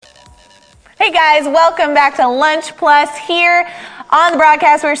Hey guys, welcome back to Lunch Plus here on the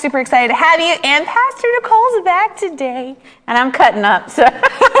broadcast. We're super excited to have you, and Pastor Nicole's back today. And I'm cutting up, so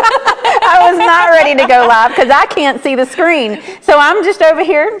I was not ready to go live because I can't see the screen. So I'm just over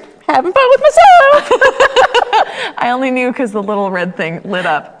here having fun with myself. I only knew because the little red thing lit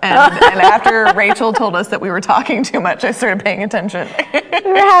up. And after Rachel told us that we were talking too much, I started paying attention.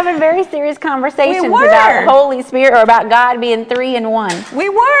 We were having very serious conversations about Holy Spirit or about God being 3 in 1. We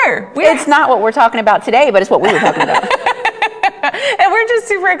were. It's not what we're talking about today, but it's what we were talking about. And we're just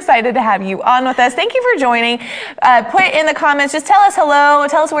super excited to have you on with us. Thank you for joining. Put in the comments, just tell us hello.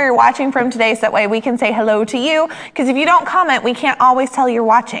 Tell us where you're watching from today so that way we can say hello to you. Because if you don't comment, we can't always tell you're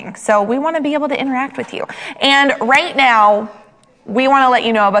watching. So we want to be able to interact with you. And right now, we want to let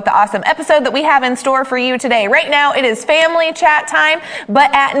you know about the awesome episode that we have in store for you today. Right now, it is family chat time,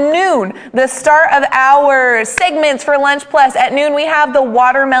 but at noon, the start of our segments for Lunch Plus, at noon, we have the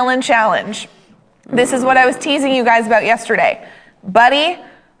Watermelon Challenge. This is what I was teasing you guys about yesterday. Buddy,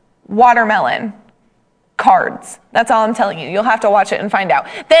 watermelon, cards. That's all I'm telling you. You'll have to watch it and find out.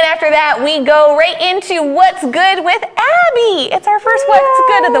 Then after that, we go right into What's Good with Abby. It's our first What's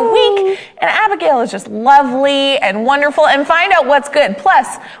Good of the week. And Abigail is just lovely and wonderful. And find out what's good.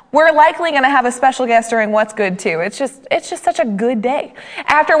 Plus, we're likely going to have a special guest during What's Good too. It's just such a good day.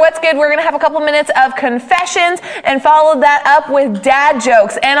 After What's Good, we're going to have a couple minutes of confessions and follow that up with dad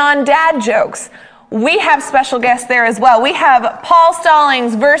jokes. And on dad jokes, we have special guests there as well. We have Paul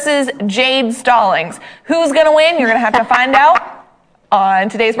Stallings versus Jade Stallings. Who's going to win? You're going to have to find out on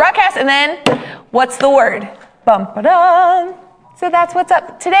today's broadcast. And then, what's the word? Bum-ba-dum. So that's what's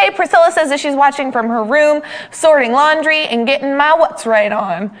up today. Priscilla says that she's watching from her room, sorting laundry and getting my what's right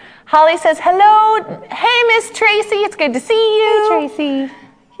on. Holly says, hello. Hey, Miss Tracy. It's good to see you. Hey, Tracy.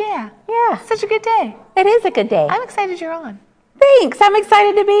 Yeah. Such a good day. It is a good day. I'm excited you're on. Thanks. I'm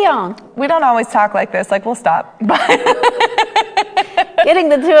excited to be on. We don't always talk like this. Like, we'll stop. Getting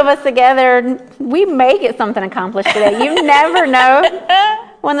the two of us together, we may get something accomplished today. You never know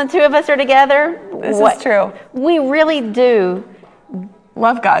when the two of us are together. This is true. We really do.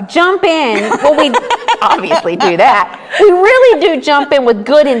 Love God. Jump in. Well, we obviously do that. We really do jump in with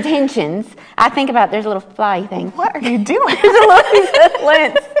good intentions. I think about there's a little fly thing. What are you doing? There's a little piece of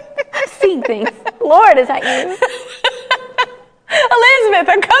lens. I see things. Lord, is that you? Elizabeth,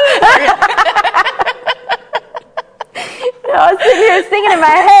 I'm coming for you. I was sitting here singing in my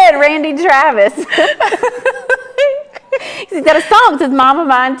head, Randy Travis. He's got a song that says, Mama,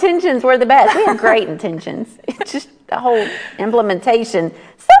 my intentions were the best. We have great intentions. It's just the whole implementation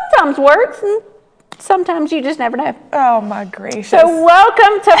sometimes works, and sometimes you just never know. Oh, my gracious. So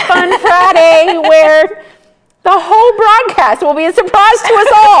welcome to Fun Friday, where the whole broadcast will be a surprise to us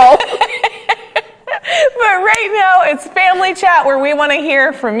all. But right now, it's family chat where we want to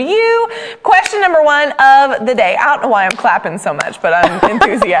hear from you. Question number 1 of the day. I don't know why I'm clapping so much, but I'm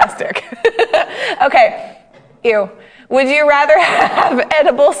enthusiastic. Okay. Ew. Would you rather have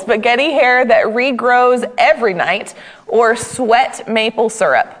edible spaghetti hair that regrows every night or sweat maple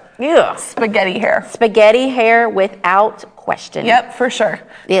syrup? Yeah. Spaghetti hair. Spaghetti hair without question. Yep, for sure.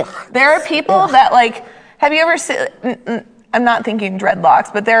 Ugh. There are people that have you ever seen, I'm not thinking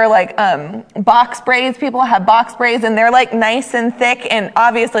dreadlocks, but they're like box braids. People have box braids and they're like nice and thick, and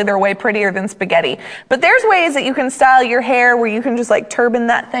obviously they're way prettier than spaghetti. But there's ways that you can style your hair where you can just like turban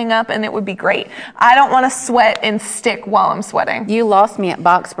that thing up and it would be great. I don't want to sweat and stick while I'm sweating. You lost me at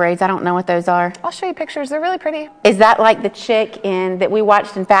box braids. I don't know what those are. I'll show you pictures. They're really pretty. Is that like the chick that we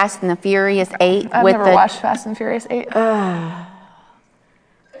watched in Fast and the Furious 8? I've never watched Fast and Furious 8.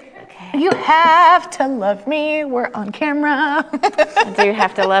 You have to love me. We're on camera. I do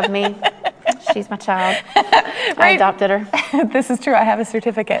have to love me. She's my child. I adopted her. This is true. I have a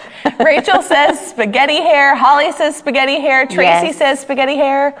certificate. Rachel says spaghetti hair. Holly says spaghetti hair. Tracy says spaghetti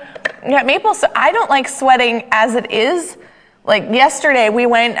hair. Yeah, Maple. So I don't like sweating as it is. Like yesterday, we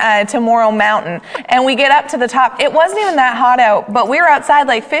went to Morrow Mountain, and we get up to the top. It wasn't even that hot out, but we were outside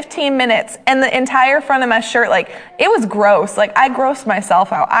like 15 minutes, and the entire front of my shirt, like, it was gross. Like, I grossed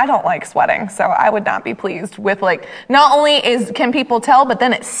myself out. I don't like sweating, so I would not be pleased with, like, not only can people tell, but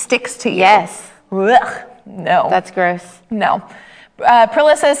then it sticks to you. Yes. Ugh. No. That's gross. No.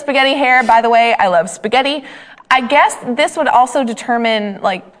 Prilla says spaghetti hair. By the way, I love spaghetti. I guess this would also determine,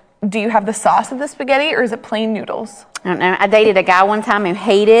 like, do you have the sauce of the spaghetti, or is it plain noodles? I don't know. I dated a guy one time who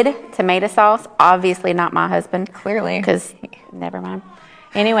hated tomato sauce. Obviously not my husband. Clearly. Because, never mind.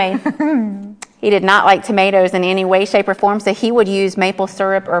 Anyway, he did not like tomatoes in any way, shape, or form, so he would use maple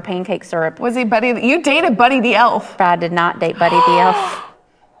syrup or pancake syrup. Was he Buddy? You dated Buddy the Elf. I did not date Buddy the Elf.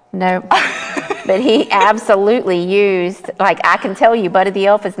 No. but he absolutely used, like, I can tell you, Buddy the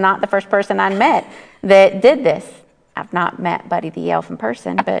Elf is not the first person I met that did this. I've not met Buddy the Elf in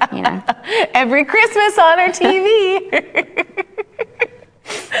person, but, you know. Every Christmas on our TV.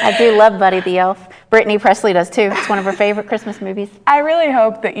 I do love Buddy the Elf. Brittany Presley does too. It's one of her favorite Christmas movies. I really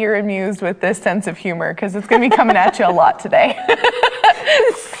hope that you're amused with this sense of humor because it's going to be coming at you a lot today.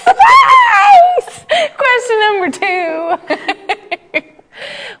 Surprise! Question number 2.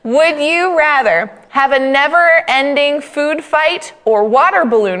 Would you rather have a never-ending food fight or water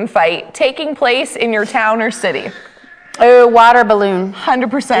balloon fight taking place in your town or city? Oh, water balloon.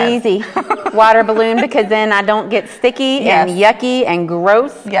 100%. Easy. Water balloon, because then I don't get sticky and yucky and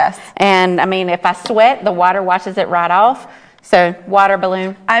gross. Yes. And I mean, if I sweat, the water washes it right off. So water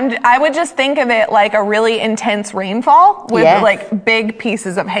balloon. I would just think of it like a really intense rainfall with like big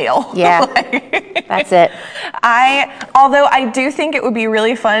pieces of hail. Yeah, that's it. Although I do think it would be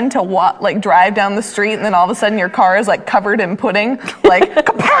really fun to like drive down the street and then all of a sudden your car is like covered in pudding, like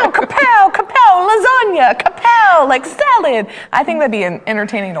kapow, kapow, kapow, lasagna, kapow, like salad. I think that'd be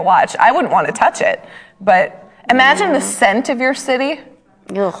entertaining to watch. I wouldn't want to touch it, but imagine the scent of your city.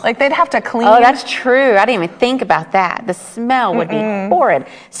 Ugh. Like they'd have to clean. Oh, that's true. I didn't even think about that. The smell would be horrid,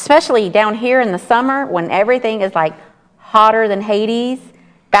 especially down here in the summer when everything is like hotter than Hades.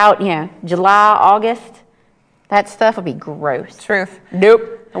 About, July, August. That stuff would be gross. Truth.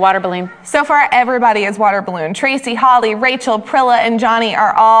 Nope. A water balloon. So far, everybody is water balloon. Tracy, Holly, Rachel, Prilla, and Johnny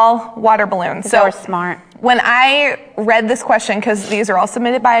are all water balloons. So we're smart. When I read this question, because these are all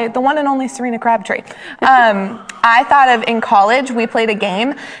submitted by the one and only Serena Crabtree, I thought of in college, we played a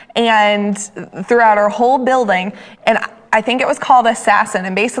game and throughout our whole building, and I think it was called Assassin,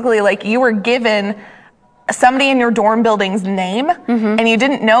 and basically like you were given somebody in your dorm building's name and you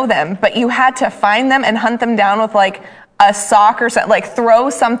didn't know them, but you had to find them and hunt them down with like a sock or something, like throw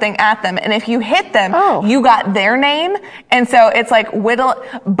something at them. And if you hit them, you got their name. And so it's like whittle,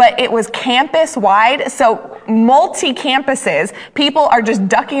 but it was campus wide. So multi-campuses, people are just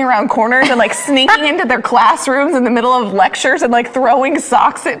ducking around corners and like sneaking into their classrooms in the middle of lectures and like throwing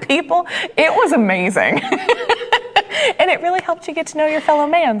socks at people. It was amazing. And it really helped you get to know your fellow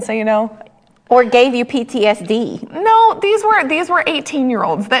man. So, Or gave you PTSD. No, these were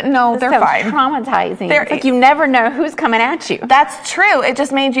 18-year-olds. They're fine. Traumatizing. It's like you never know who's coming at you. That's true. It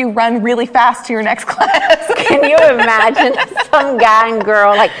just made you run really fast to your next class. Can you imagine some guy and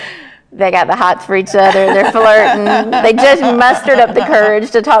girl, like, they got the hots for each other, they're flirting, they just mustered up the courage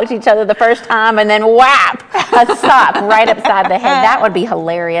to talk to each other the first time, and then whap, a sock right upside the head. That would be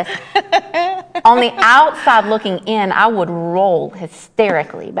hilarious. On the outside looking in, I would roll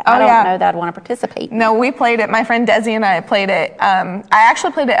hysterically, but I don't know that I'd want to participate. No, we played it. My friend Desi and I played it. I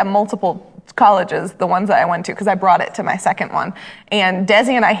actually played it at multiple colleges, the ones that I went to, because I brought it to my second one. And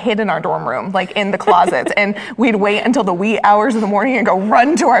Desi and I hid in our dorm room, like in the closets, and we'd wait until the wee hours of the morning and go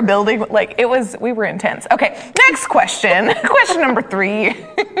run to our building. Like we were intense. Okay, next question. Question number 3.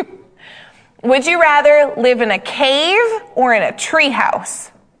 Would you rather live in a cave or in a tree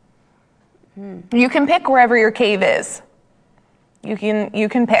house? You can pick wherever your cave is. You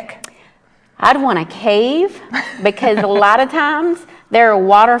can pick. I'd want a cave because a lot of times there are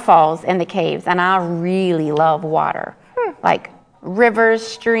waterfalls in the caves, and I really love water. Like rivers,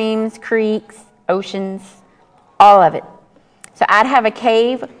 streams, creeks, oceans, all of it. So I'd have a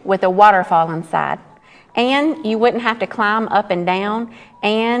cave with a waterfall inside. And you wouldn't have to climb up and down,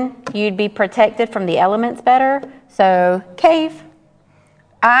 and you'd be protected from the elements better. So cave.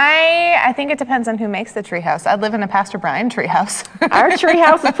 I think it depends on who makes the treehouse. I'd live in a Pastor Brian treehouse. Our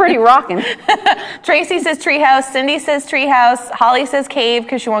treehouse is pretty rocking. Tracy says treehouse. Cindy says treehouse. Holly says cave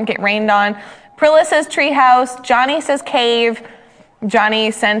because she won't get rained on. Prilla says treehouse. Johnny says cave. Johnny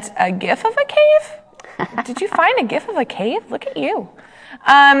sent a gif of a cave. Did you find a gif of a cave? Look at you.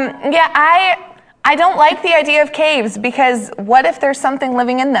 I don't like the idea of caves because what if there's something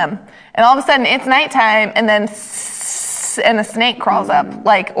living in them? And all of a sudden it's nighttime and then and a snake crawls up,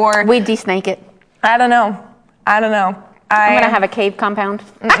 or we de-snake it. I don't know. I'm gonna have a cave compound.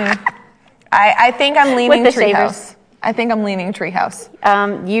 I think I'm leaning With the treehouse. I think I'm leaning treehouse.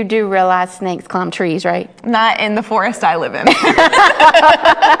 You do realize snakes climb trees, right? Not in the forest I live in.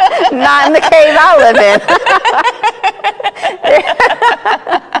 Not in the cave I live in.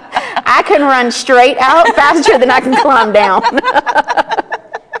 I can run straight out faster than I can climb down.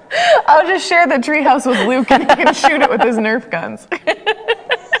 I'll just share the treehouse with Luke and he can shoot it with his Nerf guns.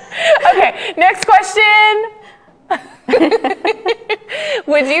 Okay, next question.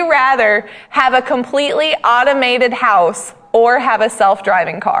 Would you rather have a completely automated house or have a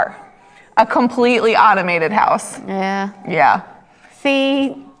self-driving car? A completely automated house. Yeah. Yeah.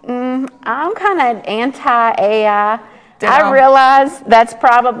 See, I'm kind of anti-AI. Ditto. I realize that's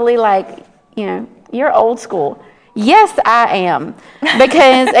probably like, you're old school. Yes, I am.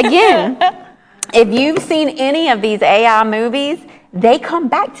 Because again, if you've seen any of these AI movies, they come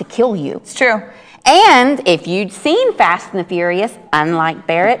back to kill you. It's true. And if you'd seen Fast and the Furious, unlike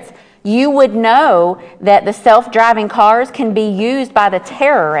Barrett's, you would know that the self-driving cars can be used by the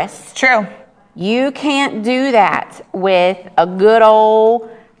terrorists. It's true. You can't do that with a good old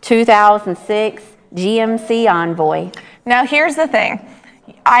 2006 GMC Envoy. Now, here's the thing.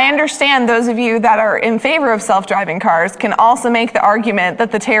 I understand those of you that are in favor of self-driving cars can also make the argument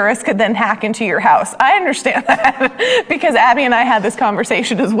that the terrorists could then hack into your house. I understand that because Abby and I had this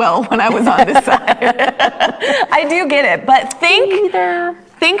conversation as well when I was on this side. I do get it, but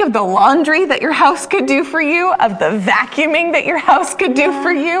think of the laundry that your house could do for you, of the vacuuming that your house could do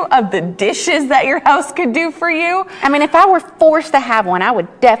for you, of the dishes that your house could do for you. I mean, if I were forced to have one, I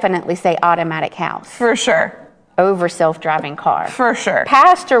would definitely say automatic house. For sure. Over self-driving car. For sure.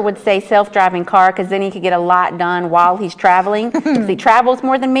 Pastor would say self-driving car because then he could get a lot done while he's traveling. Because he travels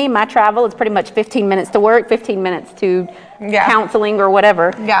more than me. My travel is pretty much 15 minutes to work, 15 minutes to counseling or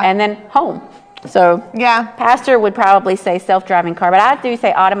whatever, and then home. So Pastor would probably say self-driving car, but I do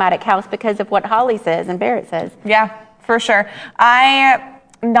say automatic house because of what Holly says and Barrett says. Yeah, for sure.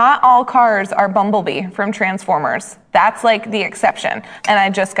 Not all cars are Bumblebee from Transformers. That's like the exception. And I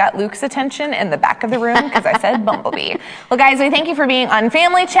just got Luke's attention in the back of the room because I said Bumblebee. Well, guys, we thank you for being on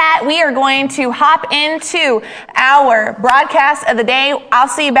Family Chat. We are going to hop into our broadcast of the day. I'll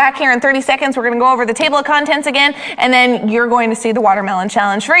see you back here in 30 seconds. We're going to go over the table of contents again, and then you're going to see the Watermelon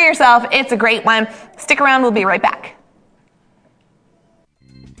Challenge for yourself. It's a great one. Stick around. We'll be right back.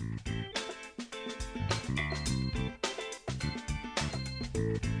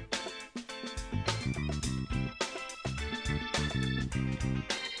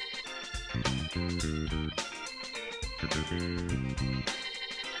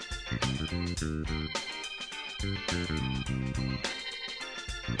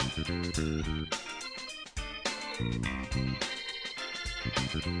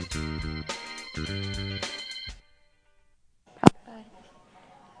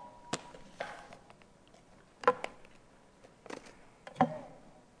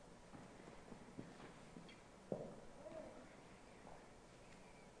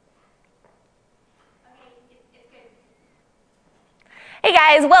 Hey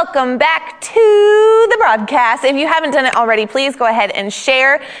guys, welcome back to the broadcast. If you haven't done it already, please go ahead and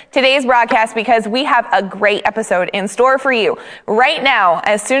share today's broadcast because we have a great episode in store for you. Right now,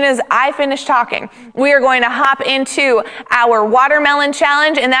 as soon as I finish talking, we are going to hop into our Watermelon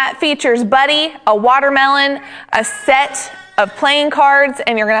Challenge, and that features Buddy, a watermelon, a set of playing cards,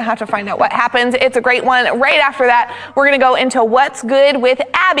 and you're going to have to find out what happens. It's a great one. Right after that, we're going to go into What's Good with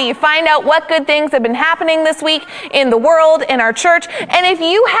Abby. Find out what good things have been happening this week in the world, in our church. And if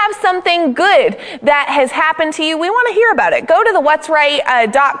you have something good that has happened to you, we want to hear about it. Go to the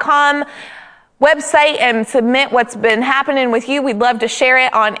what'sright.com website and submit what's been happening with you. We'd love to share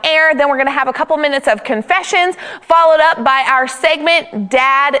it on air. Then we're going to have a couple minutes of confessions, followed up by our segment,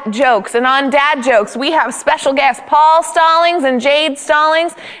 Dad Jokes. And on Dad Jokes, we have special guests Paul Stallings and Jade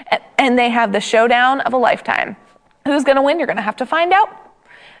Stallings, and they have the showdown of a lifetime. Who's going to win? You're going to have to find out.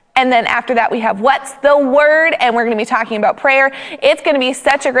 And then after that, we have What's the Word? And we're going to be talking about prayer. It's going to be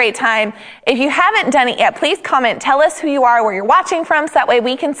such a great time. If you haven't done it yet, please comment. Tell us who you are, where you're watching from, so that way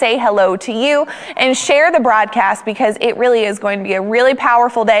we can say hello to you and share the broadcast because it really is going to be a really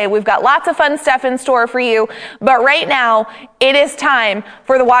powerful day. We've got lots of fun stuff in store for you. But right now, it is time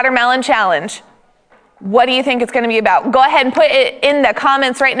for the Watermelon Challenge. What do you think it's going to be about? Go ahead and put it in the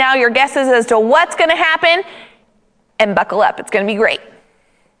comments right now, your guesses as to what's going to happen, and buckle up. It's going to be great.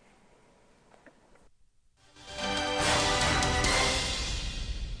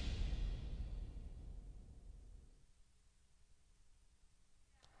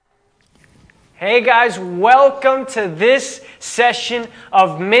 Hey guys, welcome to this session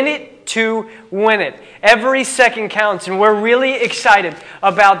of Minute to Win It. Every second counts, and we're really excited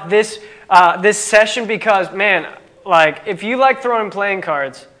about this session because, man, like if you like throwing playing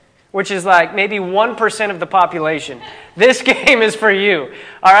cards, which is like maybe 1% of the population, this game is for you.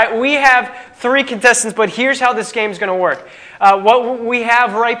 All right, we have 3 contestants, but here's how this game is going to work. What we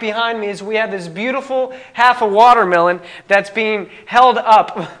have right behind me is we have this beautiful half a watermelon that's being held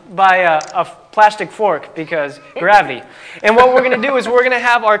up by a plastic fork because gravity. And what we're going to do is we're going to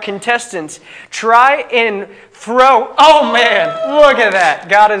have our contestants try and throw. Oh man, look at that.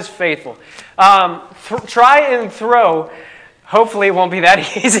 God is faithful. Try and throw Hopefully it won't be that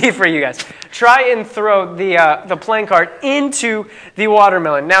easy for you guys. Try and throw the playing card into the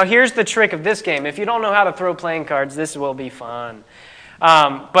watermelon. Now here's the trick of this game. If you don't know how to throw playing cards, this will be fun.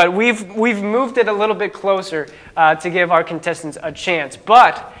 But we've moved it a little bit closer to give our contestants a chance.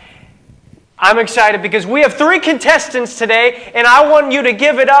 But I'm excited because we have 3 contestants today, and I want you to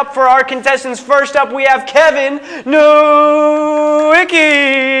give it up for our contestants. First up, we have Kevin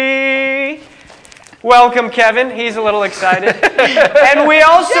Nowicki. Welcome, Kevin. He's a little excited. And we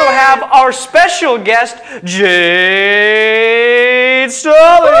also have our special guest, Jade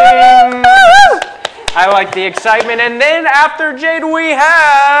Stallings. I like the excitement. And then after Jade, we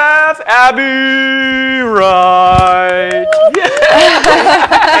have Abby Wright. And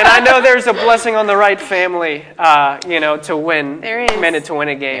I know there's a blessing on the Wright family, to win. There is. Minute to win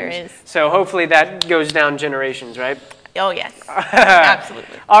a game. There is. So hopefully that goes down generations, right? Oh, yes.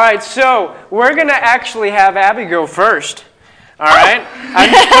 Absolutely. All right, so we're going to actually have Abby go first. All right? I'm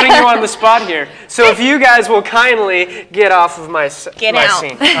just putting you on the spot here. So if you guys will kindly get off of my scene. All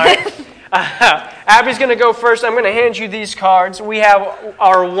right? Abby's going to go first. I'm going to hand you these cards. We have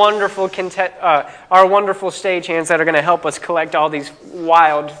our wonderful stagehands that are going to help us collect all these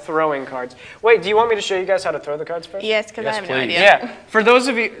wild throwing cards. Wait, do you want me to show you guys how to throw the cards first? Yes, because I have no idea. Yeah. For those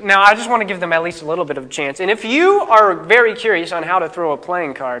of you, now I just want to give them at least a little bit of a chance. And if you are very curious on how to throw a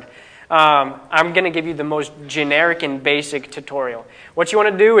playing card, I'm going to give you the most generic and basic tutorial. What you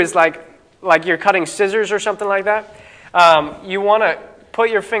want to do is like you're cutting scissors or something like that. You want to put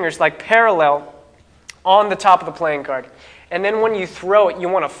your fingers like parallel on the top of the playing card. And then when you throw it, you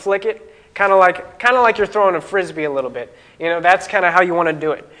want to flick it, kind of like you're throwing a frisbee a little bit. That's kind of how you want to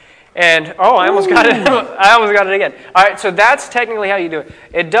do it. And I almost got it. I almost got it again. All right, so that's technically how you do it.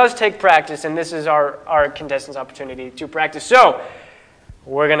 It does take practice, and this is our contestants' opportunity to practice. So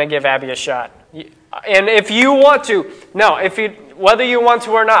we're going to give Abby a shot. And if you want to, whether you want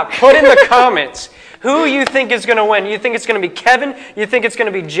to or not, put in the comments who you think is going to win. You think it's going to be Kevin? You think it's going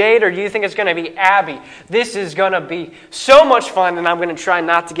to be Jade? Or do you think it's going to be Abby? This is going to be so much fun, and I'm going to try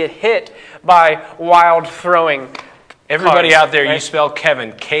not to get hit by wild throwing. Everybody cards, out there, right? you spell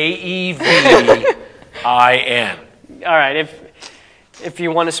Kevin, Kevin. All right, if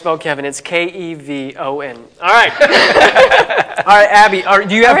you want to spell Kevin, it's Kevon. All right. All right, Abby,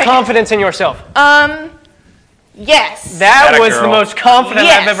 do you have confidence in yourself? Yes. That Atta was girl. the most confident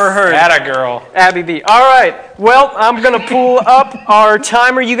I've ever heard. Atta girl. Abby B. All right. Well, I'm going to pull up our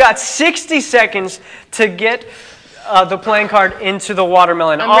timer. You got 60 seconds to get the playing card into the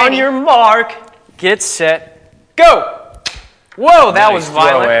watermelon. I'm On ready. your mark, get set, go. Whoa, that was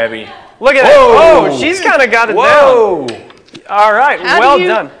violent. Throw, Abby. Look at that. Oh, she's kind of got it Whoa. down. All right. How well do you-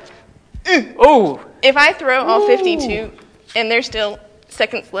 done. Oh, If I throw all 52 and there's still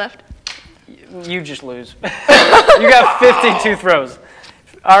seconds left, you just lose. You got 52 throws.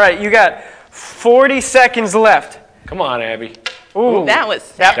 All right, you got 40 seconds left. Come on, Abby. Ooh, that was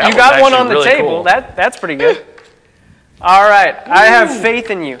That- That you was got one actually on the really table. cool. That's pretty good. All right, I have faith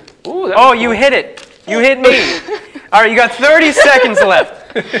in you. Ooh, that Oh, was you cool. hit it. You hit me. All right, you got 30 seconds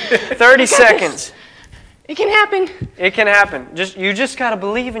left. 30 seconds. it can happen. It can happen. You just got to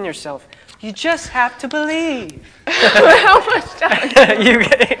believe in yourself. You just have to believe. How much time?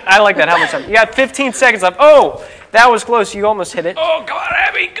 I like that. How much time? You got 15 seconds left. Oh, that was close. You almost hit it. Oh, come on,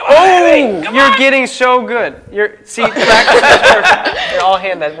 Abby. Come on, Abby. Come You're on. getting so good. Practice is perfect. Here, I'll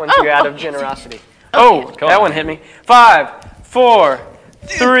hand that one to you out of generosity. Oh, that one hit me. 5, 4,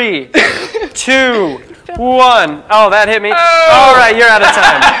 3, 2, 1. Oh, that hit me. All right, you're out of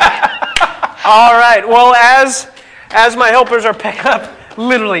time. All right. Well, as my helpers are picking up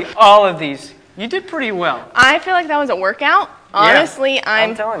literally all of these, you did pretty well. I feel like that was a workout. Honestly,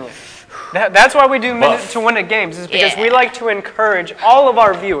 I'm telling you. That's why we do minute to win at games, is because we like to encourage all of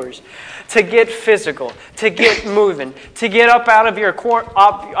our viewers to get physical, to get moving, to get up out of your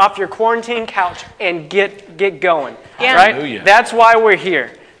off your quarantine couch and get going. Yeah. Right? Hallelujah. That's why we're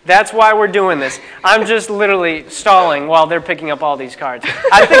here. That's why we're doing this. I'm just literally stalling while they're picking up all these cards.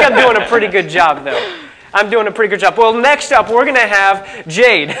 I think I'm doing a pretty good job, though. I'm doing a pretty good job. Well, next up, we're going to have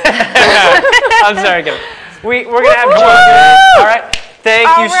Jade. I'm sorry, Kevin. We're going to have Jade. All right? Thank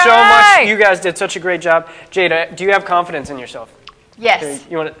you so much. You guys did such a great job. Jade, do you have confidence in yourself? Yes.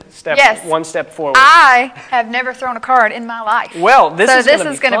 You want to step Yes. one step forward? I have never thrown a card in my life. Well, this is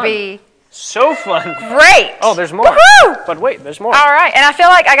going going to be so fun. great. Oh, there's more. Woohoo! But wait, there's more. All right, and I feel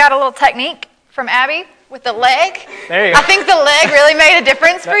like I got a little technique from Abby with the leg. There you go. I think the leg really made a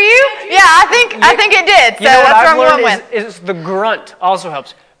difference for you. Yeah, I think it did. So You know what that's I've where I'm going learned with. is the grunt also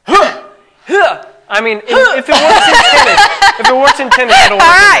helps. Huh, huh. I mean, if it works in tennis, it'll work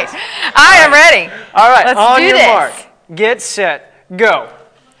All in right, this. I am ready. All right, Let's on do your this. mark, get set, go.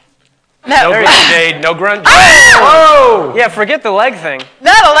 No grunt, Jade. No grunt. Oh! Yeah, forget the leg thing.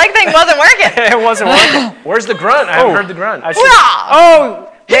 No, the leg thing wasn't working. It wasn't working. Where's the grunt? I haven't heard the grunt. I should-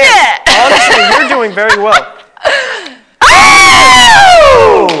 Oh! Man, Yeah. honestly, you're doing very well.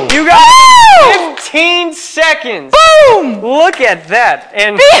 Oh! You got 15 seconds. Boom! Look at that.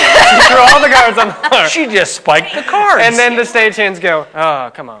 And you throw all the cards on the floor. She just spiked the cards. And then the stagehands go,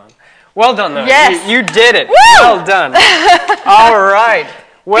 oh, come on. Well done, though. Yes. You did it. Woo! Well done. All right.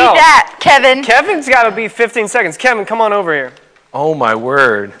 Well, Beat that, Kevin. Kevin's got to be 15 seconds. Kevin, come on over here. Oh my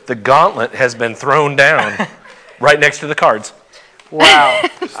word! The gauntlet has been thrown down, right next to the cards. Wow.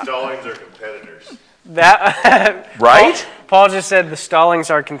 The Stallings are competitors. That Right? Paul just said the Stallings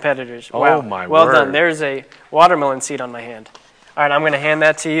are competitors. Oh, Wow. my Well word. done. There's a watermelon seed on my hand. All right, I'm going to hand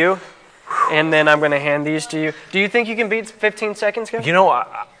that to you, and then I'm going to hand these to you. Do you think you can beat 15 seconds, Kevin? You know,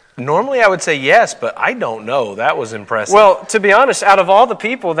 normally I would say yes, but I don't know. That was impressive. Well, to be honest, out of all the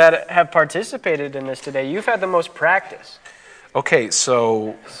people that have participated in this today, you've had the most practice. okay,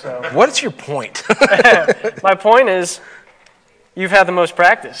 so what's your point? My point is, you've had the most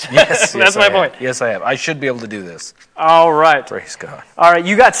practice. Yes, That's I my have. point. Yes, I have. I should be able to do this. All right. Praise God. All right,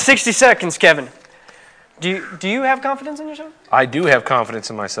 you got 60 seconds, Kevin. Do you have confidence in yourself? I do have confidence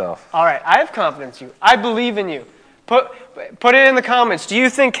in myself. All right, I have confidence in you. I believe in you. Put it in the comments. Do you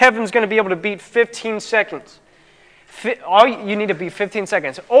think Kevin's going to be able to beat 15 seconds? All you need to beat 15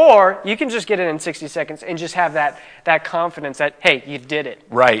 seconds. Or you can just get it in 60 seconds and just have that confidence that, hey, you did it.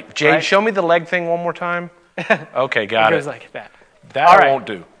 Right. Jade, Right? show me the leg thing one more time. Okay, got It it. goes like that. That All I right. won't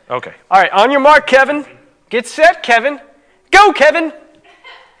do. Okay. All right, on your mark, Kevin. Get set, Kevin. Go, Kevin.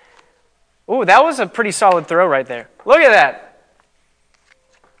 Ooh, that was a pretty solid throw right there. Look at that.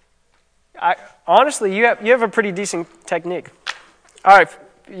 Honestly, you have a pretty decent technique. All right,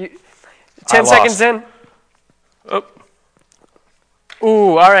 10 seconds in. Oh.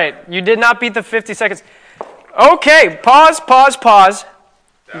 Ooh, all right. You did not beat the 50 seconds. Okay, pause.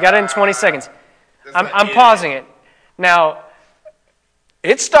 You got it in 20 seconds. I'm pausing it. Now,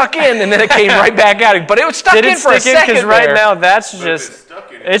 It stuck in and then it came right back out. But it was stuck did in it for a stick in? second Because right there. now that's But if just, it's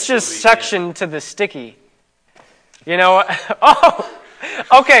stuck in, it's it'll just be suction to the sticky. You know what? Oh,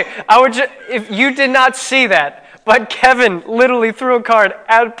 okay. If you did not see that, but Kevin literally threw a card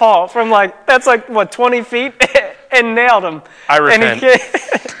at Paul from that's 20 feet and nailed him. I repent. And he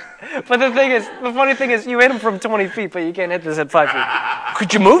can't, but the funny thing is you hit him from 20 feet, but you can't hit this at 5 feet.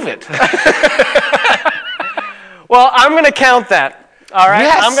 Could you move it? Well, I'm going to count that. All right?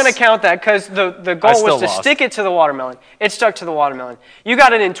 Yes. I'm going to count that because the goal still was to lost. stick it to the watermelon. It stuck to the watermelon. You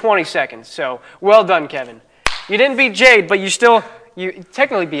got it in 20 seconds, so well done, Kevin. You didn't beat Jade, but you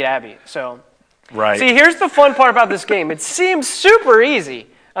technically beat Abby. So, Right. see, here's the fun part about this game. It seems super easy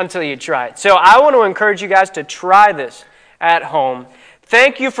until you try it. So I want to encourage you guys to try this at home.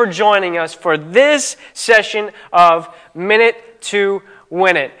 Thank you for joining us for this session of Minute to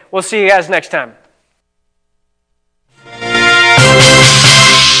Win It. We'll see you guys next time.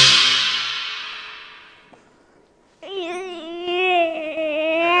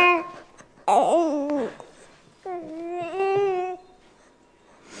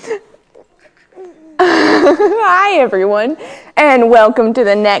 Hi, everyone, and welcome to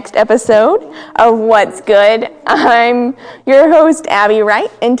the next episode of What's Good. I'm your host, Abby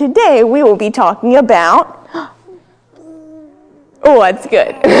Wright, and today we will be talking about what's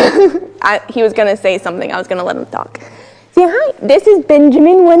good. He was going to say something. I was going to let him talk. Say hi. This is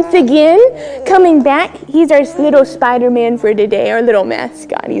Benjamin once again, coming back. He's our little Spider-Man for today, our little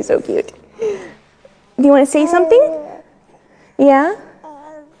mascot. He's so cute. Do you want to say something? Yeah?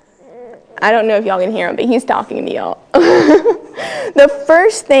 I don't know if y'all can hear him, but he's talking to y'all. The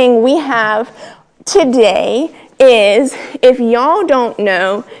first thing we have today is, if y'all don't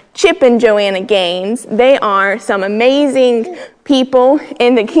know Chip and Joanna Gaines, they are some amazing people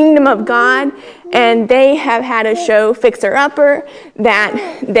in the kingdom of God, and they have had a show, Fixer Upper,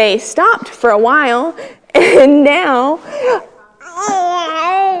 that they stopped for a while, and now,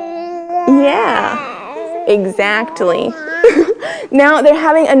 yeah, exactly. Now they're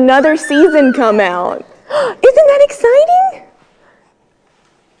having another season come out. Isn't that exciting?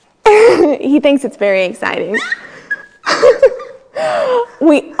 He thinks it's very exciting.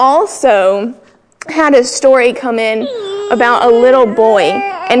 We also had a story come in about a little boy,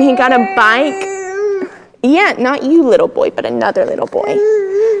 and he got a bike. Yeah, not you, little boy, but another little boy.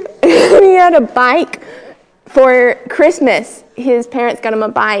 He had a bike for Christmas, his parents got him a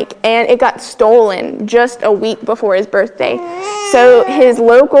bike, and it got stolen just a week before his birthday. So his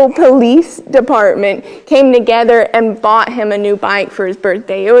local police department came together and bought him a new bike for his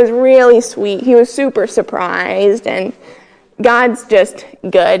birthday. It was really sweet. He was super surprised, and God's just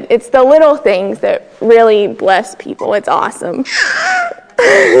good. It's the little things that really bless people. It's awesome.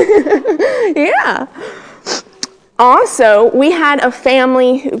 Yeah. Also, we had a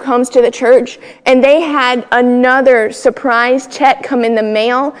family who comes to the church, and they had another surprise check come in the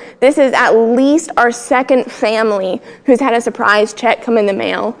mail. This is at least our second family who's had a surprise check come in the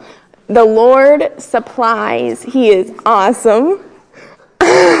mail. The Lord supplies. He is awesome.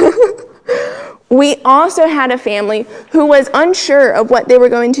 We also had a family who was unsure of what they were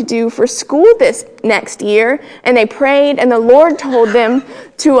going to do for school this next year, and they prayed, and the Lord told them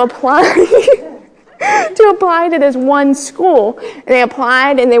to apply to this one school. And they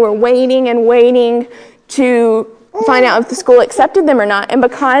applied, and they were waiting and waiting to find out if the school accepted them or not. And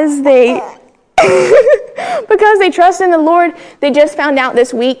because they trust in the Lord, they just found out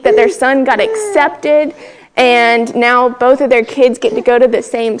this week that their son got accepted, and now both of their kids get to go to the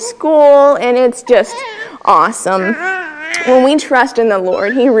same school, and it's just awesome. When we trust in the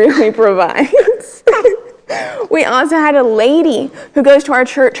Lord, He really provides. We also had a lady who goes to our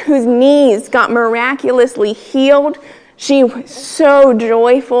church whose knees got miraculously healed. She was so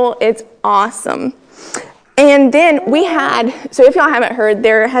joyful. It's awesome. And then we had, so if y'all haven't heard,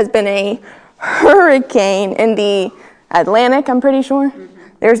 there has been a hurricane in the Atlantic, I'm pretty sure.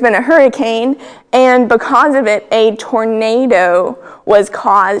 There's been a hurricane, and because of it, a tornado was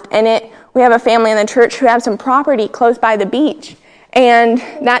caused. And we have a family in the church who have some property close by the beach. And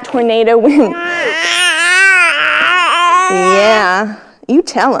that tornado went... Yeah, you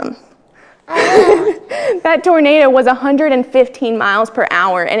tell them. That tornado was 115 miles per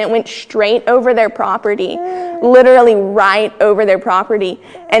hour, and it went straight over their property, literally right over their property,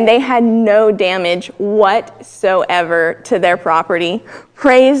 and they had no damage whatsoever to their property.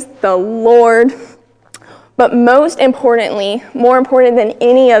 Praise the Lord. But most importantly, more important than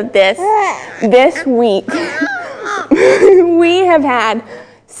any of this week, we have had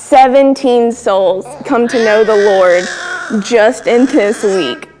 17 souls come to know the Lord just in this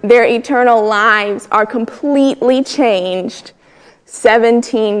week. Their eternal lives are completely changed.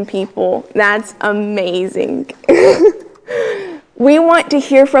 17 people. That's amazing. We want to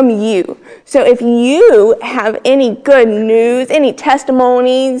hear from you. So if you have any good news, any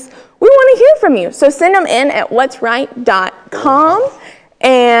testimonies, we want to hear from you. So send them in at whatsright.com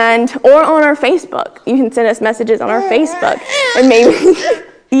or on our Facebook. You can send us messages on our Facebook, and maybe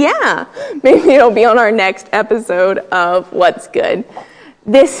maybe it'll be on our next episode of What's Good.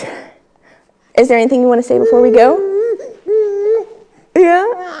 Is there anything you want to say before we go? Yeah?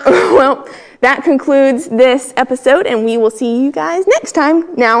 Well, that concludes this episode, and we will see you guys next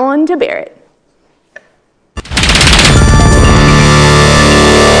time. Now on to Barrett.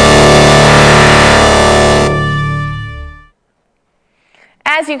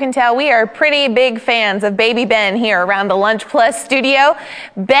 As you can tell, we are pretty big fans of baby Ben here around the Lunch Plus studio.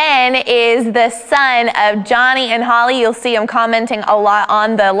 Ben is the son of Johnny and Holly. You'll see him commenting a lot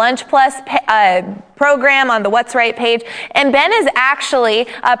on the Lunch Plus program on the What's Right page. And Ben is actually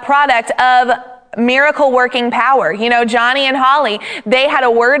a product of miracle working power. You know, Johnny and Holly, they had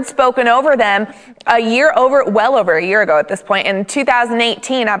a word spoken over them well over a year ago at this point, in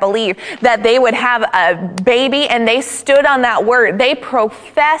 2018, I believe, that they would have a baby, and they stood on that word. They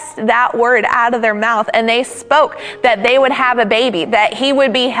professed that word out of their mouth, and they spoke that they would have a baby, that he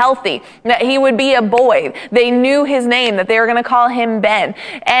would be healthy, that he would be a boy. They knew his name, that they were going to call him Ben.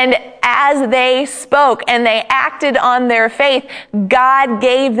 And as they spoke and they acted on their faith, God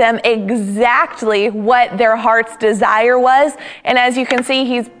gave them exactly what their heart's desire was. And as you can see,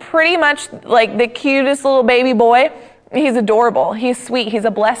 he's pretty much like the cutest little baby boy. He's adorable. He's sweet. He's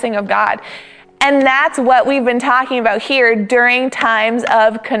a blessing of God. And that's what we've been talking about here during times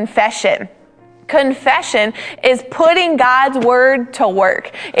of confession. Confession is putting God's word to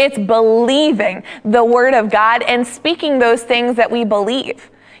work. It's believing the word of God and speaking those things that we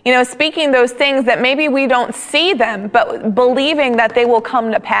believe. You know, speaking those things that maybe we don't see them, but believing that they will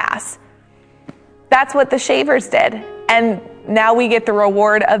come to pass. That's what the Shavers did. And now we get the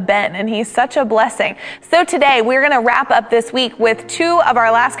reward of Ben, and he's such a blessing. So today we're going to wrap up this week with 2 of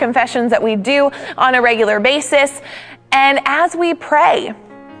our last confessions that we do on a regular basis. And as we pray,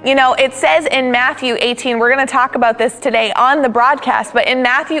 you know, it says in Matthew 18, we're going to talk about this today on the broadcast, but in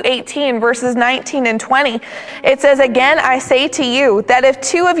Matthew 18, verses 19 and 20, it says, "Again, I say to you that if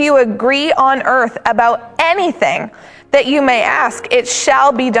 2 of you agree on earth about anything that you may ask, it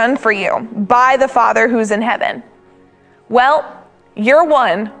shall be done for you by the Father who's in heaven. Well, you're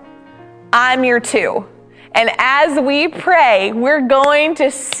one, I'm your two. And as we pray, we're going to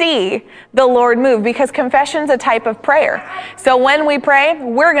see the Lord move, because confession's a type of prayer. So when we pray,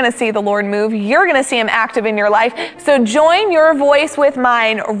 we're going to see the Lord move. You're going to see him active in your life. So join your voice with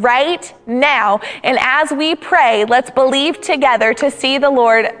mine right now. And as we pray, let's believe together to see the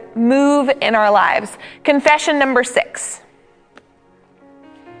Lord move in our lives. Confession number 6.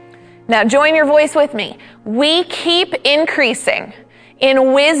 Now join your voice with me. We keep increasing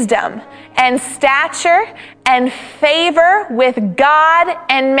in wisdom and stature and favor with God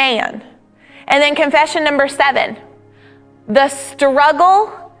and man. And then confession number 7. The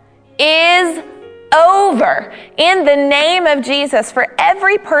struggle is over. In the name of Jesus, for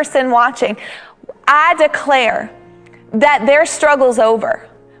every person watching, I declare that their struggle's over.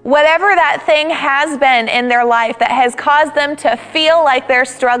 Whatever that thing has been in their life that has caused them to feel like they're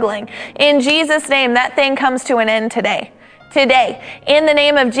struggling, in Jesus' name, that thing comes to an end today. Today, in the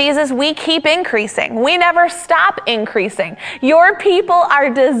name of Jesus, we keep increasing. We never stop increasing. Your people are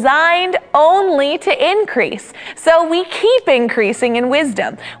designed only to increase. So we keep increasing in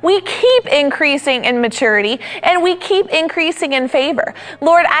wisdom. We keep increasing in maturity, and we keep increasing in favor.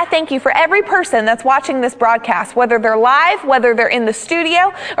 Lord, I thank you for every person that's watching this broadcast, whether they're live, whether they're in the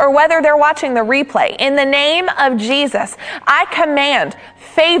studio, or whether they're watching the replay. In the name of Jesus, I command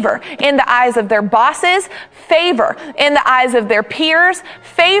favor in the eyes of their bosses, favor in the eyes of their peers,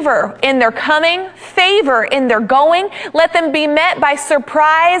 favor in their coming, favor in their going. Let them be met by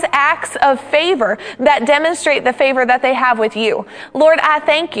surprise acts of favor that demonstrate the favor that they have with you. Lord, I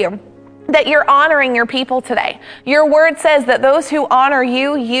thank you that you're honoring your people today. Your word says that those who honor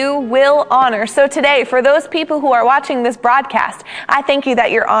you, you will honor. So today, for those people who are watching this broadcast, I thank you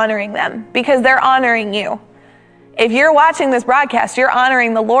that you're honoring them because they're honoring you. If you're watching this broadcast, you're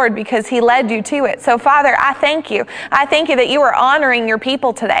honoring the Lord because he led you to it. So Father, I thank you. I thank you that you are honoring your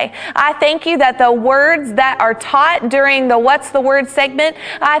people today. I thank you that the words that are taught during the What's the Word segment,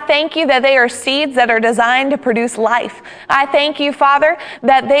 I thank you that they are seeds that are designed to produce life. I thank you, Father,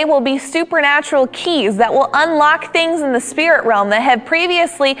 that they will be supernatural keys that will unlock things in the spirit realm that have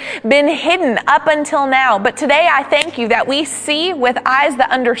previously been hidden up until now. But today I thank you that we see with eyes that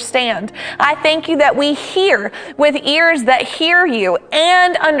understand. I thank you that we hear with ears that hear you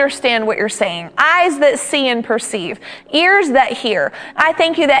and understand what you're saying, eyes that see and perceive, ears that hear. I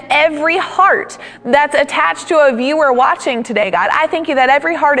thank you that every heart that's attached to a viewer watching today, God, I thank you that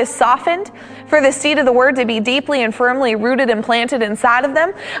every heart is softened for the seed of the word to be deeply and firmly rooted and planted inside of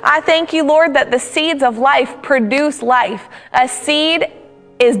them. I thank you, Lord, that the seeds of life produce life. A seed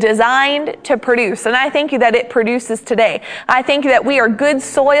is designed to produce. And I thank you that it produces today. I thank you that we are good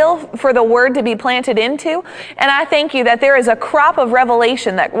soil for the word to be planted into. And I thank you that there is a crop of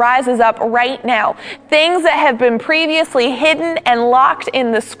revelation that rises up right now. Things that have been previously hidden and locked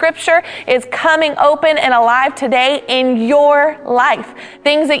in the scripture is coming open and alive today in your life.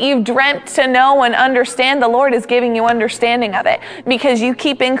 Things that you've dreamt to know and understand, the Lord is giving you understanding of it because you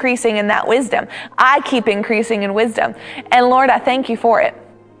keep increasing in that wisdom. I keep increasing in wisdom. And Lord, I thank you for it.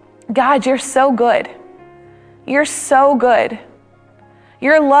 God, you're so good. You're so good.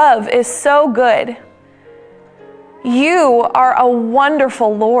 Your love is so good. You are a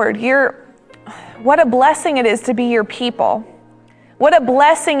wonderful Lord. What a blessing it is to be your people. What a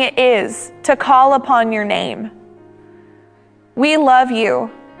blessing it is to call upon your name. We love you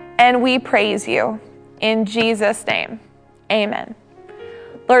and we praise you. In Jesus' name, amen.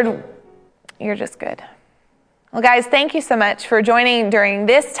 Lord, you're just good. Well, guys, thank you so much for joining during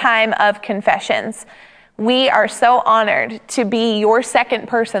this time of confessions. We are so honored to be your second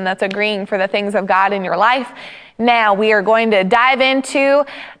person that's agreeing for the things of God in your life. Now we are going to dive into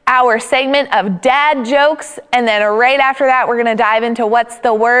our segment of dad jokes, and then right after that, we're going to dive into What's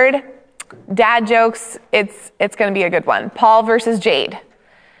the Word? Dad jokes, it's going to be a good one. Paul versus Jade.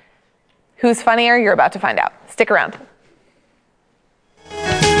 Who's funnier? You're about to find out. Stick around.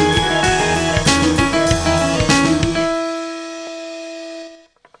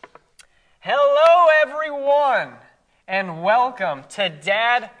 Hello, everyone, and welcome to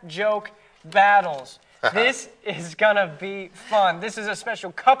Dad Joke Battles. This is going to be fun. This is a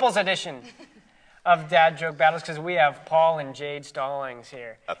special couples edition of Dad Joke Battles because we have Paul and Jade Stallings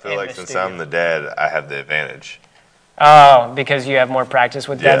here. I feel like since I'm the dad, I have the advantage. Oh, because you have more practice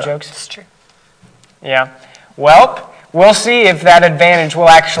with dad jokes? It's true. Yeah. Well, we'll see if that advantage will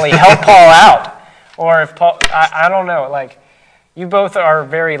actually help Paul out. Or if Paul, I don't know, like, you both are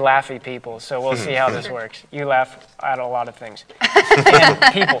very laughy people, so we'll see how this works. You laugh at a lot of things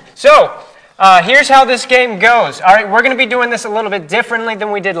and people. So, Here's how this game goes. All right, we're going to be doing this a little bit differently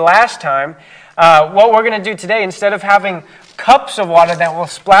than we did last time. What we're going to do today, instead of having cups of water that will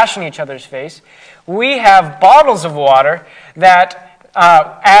splash in each other's face, we have bottles of water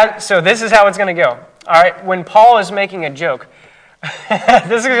that, so this is how it's going to go. All right, when Paul is making a joke,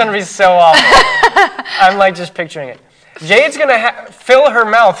 this is going to be so awful. I'm like just picturing it. Jade's going to fill her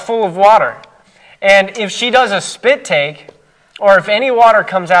mouth full of water. And if she does a spit take, or if any water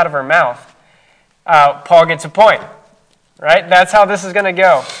comes out of her mouth, Paul gets a point. Right? That's how this is going to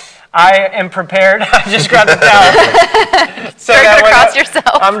go. I am prepared. I just grabbed the towel. So that across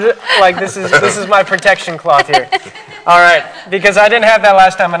yourself. I'm just, like, this is my protection cloth here. All right, because I didn't have that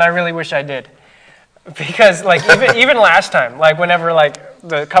last time, and I really wish I did. Because like even last time, like whenever like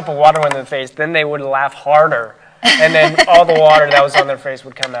the cup of water went in the face, then they would laugh harder, and then all the water that was on their face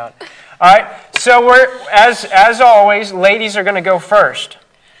would come out. All right, so we're as always, ladies are going to go first.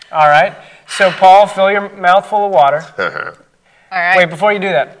 All right, so Paul, fill your mouth full of water. All right. Wait, before you do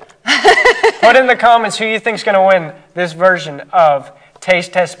that, put in the comments who you think's going to win this version of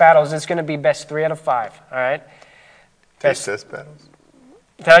Taste Test Battles. It's going to be best 3 out of 5. All right. Taste Test Battles.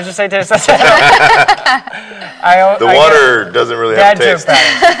 Did I just say taste test? The water doesn't really have taste.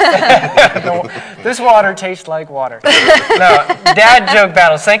 This water tastes like water. No, dad joke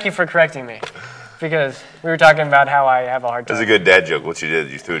battles. Thank you for correcting me. Because we were talking about how I have a hard time. That's a good dad joke. What you did,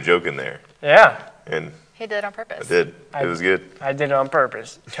 you threw a joke in there. Yeah. And he did it on purpose. I did. It was good. I did it on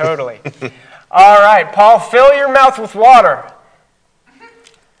purpose. Totally. All right, Paul, fill your mouth with water.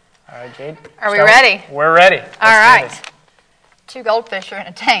 All right, Jade. Are we ready? We're ready. All right. 2 goldfish are in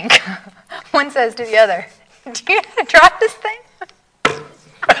a tank. One says to the other, "Do you know how to drive this thing?"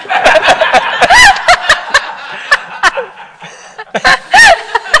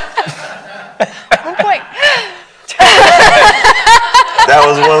 One point. That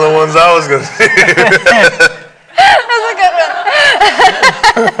was one of the ones I was going to That was a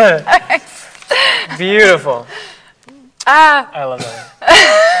good one. Beautiful. I love that.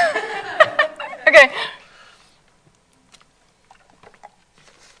 Okay.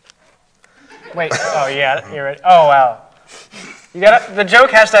 Wait. Oh yeah, you're ready. Oh wow. The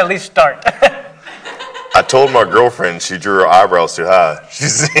joke has to at least start. I told my girlfriend she drew her eyebrows too high. She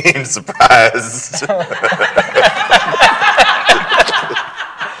seemed surprised.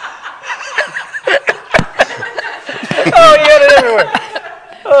 Oh, you had it everywhere.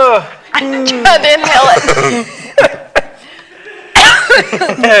 Oh. I didn't inhale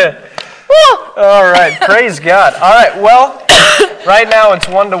it. All right, praise God. All right, well, right now it's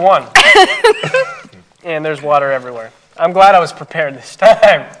 1-1. And there's water everywhere. I'm glad I was prepared this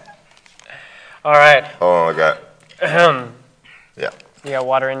time. All right. Oh, I got. Yeah. You got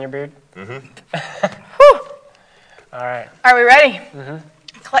water in your beard? Mm-hmm. All right. Are we ready? Mm-hmm.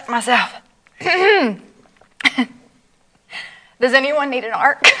 Collect myself. Does anyone need an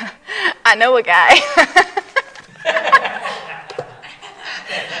arc? I know a guy.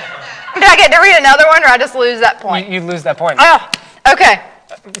 Did I get to read another one, or I just lose that point? You lose that point. Oh, okay.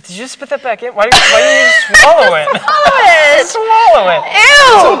 Did you just put that back in? Why did you just swallow it? Swallow it. Swallow it.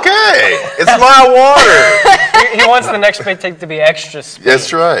 Ew. Okay. It's my water. He wants the next big take to be extra speed.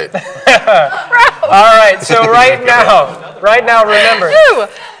 That's right. All right, so right now, remember,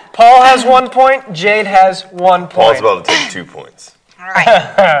 Paul has 1 point, Jade has 1 point. Paul's about to take 2 points. All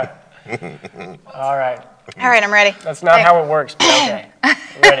right. All right. All right, I'm ready. That's not how it works, but okay.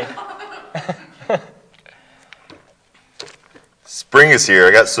 Ready. Spring is here.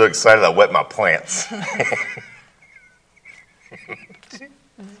 I got so excited I wet my plants.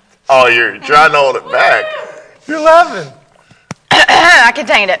 Oh, you're trying to hold it back. You're laughing. I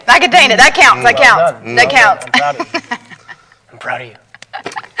contained it. That counts. That counts. That counts. I'm proud of you.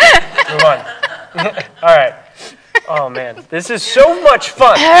 Move on. All right. Oh, man. This is so much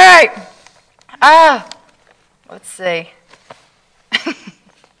fun. All right. Let's see.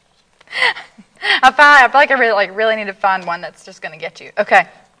 I feel like I really need to find one that's just going to get you. Okay.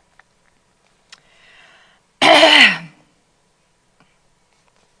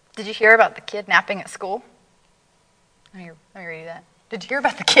 Did you hear about the kidnapping at school? Let me read that. Did you hear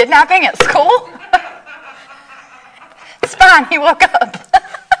about the kidnapping at school? It's fine. He woke up.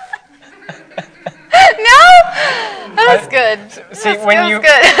 No? That was good. See,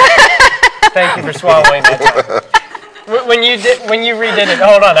 good. Thank you for swallowing that. When you redid it,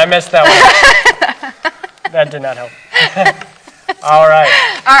 hold on, I messed that one. That did not help. All right.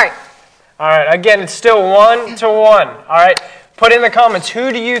 Again, it's still 1-1. All right. Put in the comments,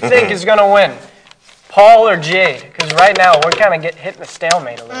 who do you think is going to win, Paul or Jade? Because right now we're kind of hitting a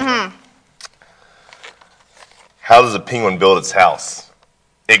stalemate a little bit. How does a penguin build its house?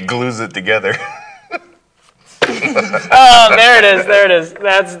 It glues it together. Oh, there it is. There it is.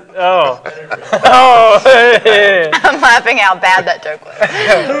 That's, oh. I'm laughing how bad that joke was.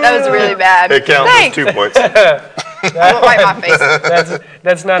 That was really bad. It counts as 2 points. I won't wipe my face.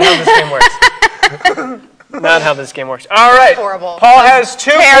 That's not how this game works. Not how this game works. All right. Horrible. Paul has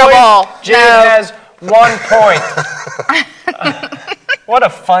 2 Terrible. points. Jade has 1 point. What a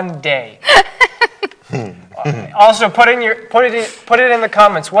fun day. Also, put it in the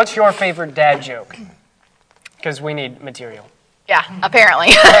comments. What's your favorite dad joke? Because we need material. Yeah, apparently.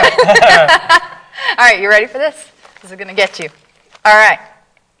 All right, you ready for this? This is going to get you. All right.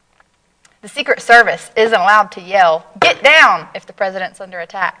 The Secret Service isn't allowed to yell, "Get down," if the president's under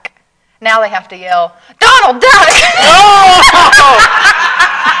attack. Now they have to yell, "Donald Duck!"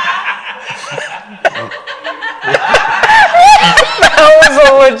 That was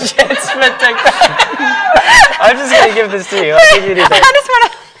a legit spectacular. I'm just going to give this to you. I think you need that. I just want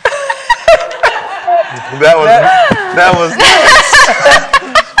to... That was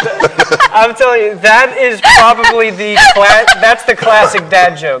I'm telling you, that is probably that's the classic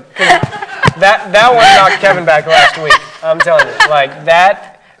dad joke. 'Cause that one knocked Kevin back last week. I'm telling you, like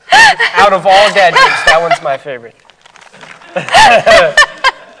that. Out of all dad jokes, that one's my favorite.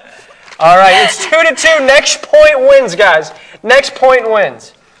 All right, it's 2-2. Next point wins, guys. Next point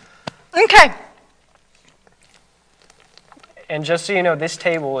wins. Okay. And just so you know, this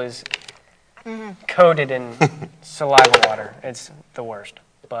table is coated in saliva water. It's the worst,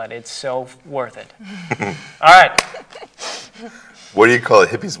 but it's so worth it. All right. What do you call a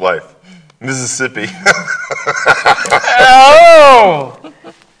hippie's wife? Mississippi. Oh!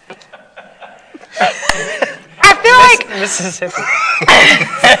 I feel like... Mississippi.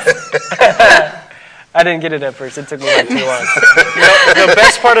 I didn't get it at first. It took me like too long. The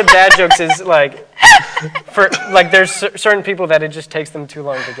best part of dad jokes is there's certain people that it just takes them too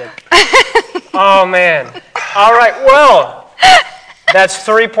long to get. Oh man. All right. Well, that's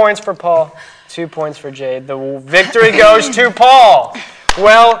 3 points for Paul, 2 points for Jade. The victory goes to Paul.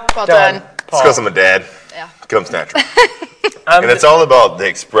 Well done, Paul. It's because I'm a dad. Yeah. It comes natural. And it's all about the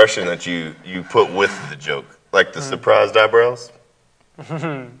expression that you put with the joke. Like the surprised eyebrows.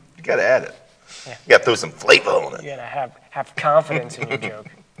 You got to add it. Yeah. You got to throw some flavor on it. You gotta have confidence in your joke.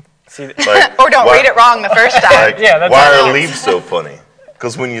 See, Or don't read it wrong the first time. Like, Yeah, that's why what are it leaves so funny?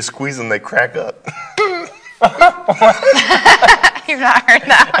 Because when you squeeze them, they crack up. You've not heard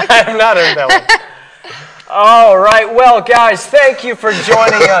that one. I have not heard that one. All right, well, guys, thank you for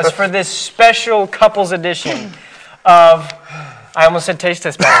joining us for this special couples edition of, I almost said taste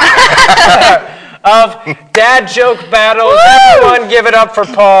test battle, of dad joke battles. Everyone give it up for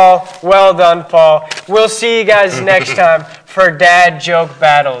Paul. Well done, Paul. We'll see you guys next time for dad joke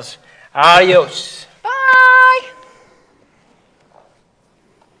battles. Adios. Bye.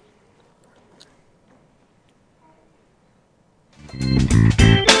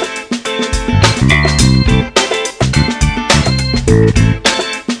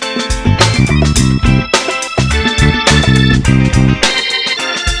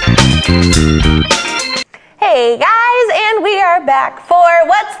 Hey guys, and we are back for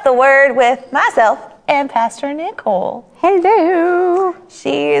What's the Word with myself and Pastor Nicole. Hello.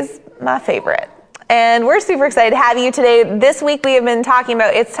 She's my favorite. And we're super excited to have you today. This week we have been talking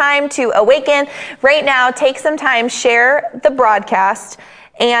about it's time to awaken. Right now, take some time, share the broadcast.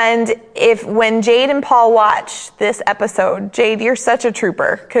 And when Jade and Paul watch this episode, Jade, you're such a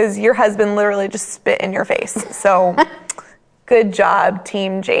trooper because your husband literally just spit in your face. So good job,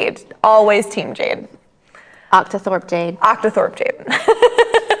 Team Jade. Always Team Jade. Octothorpe Jade. Octothorpe Jade.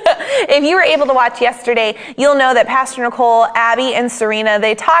 If you were able to watch yesterday, you'll know that Pastor Nicole, Abby, and Serena,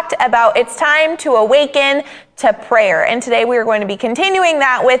 they talked about it's time to awaken to prayer. And today we are going to be continuing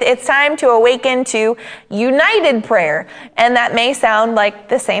that with it's time to awaken to united prayer. And that may sound like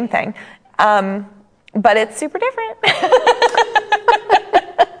the same thing, but it's super different.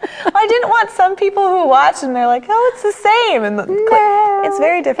 I didn't want some people who watch and they're like, oh, it's the same. And it's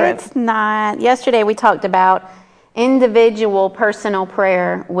very different. It's not. Yesterday we talked about individual personal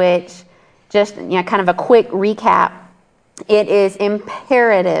prayer, which just, kind of a quick recap. It is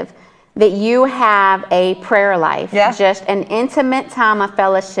imperative that you have a prayer life, just an intimate time of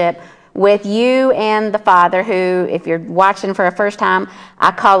fellowship with you and the Father, who, if you're watching for the first time,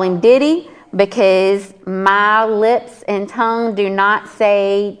 I call him Diddy because my lips and tongue do not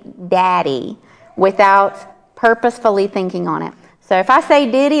say daddy without purposefully thinking on it. So if I say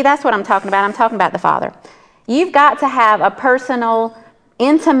Diddy, that's what I'm talking about. I'm talking about the Father. You've got to have a personal,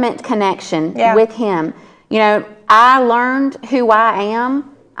 intimate connection with him. I learned who I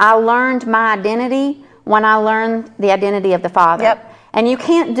am. I learned my identity when I learned the identity of the Father. Yep. And you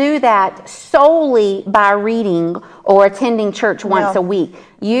can't do that solely by reading or attending church once a week.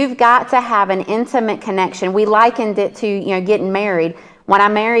 You've got to have an intimate connection. We likened it to, getting married. When I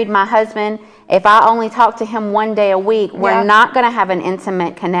married my husband, if I only talk to him one day a week, we're not going to have an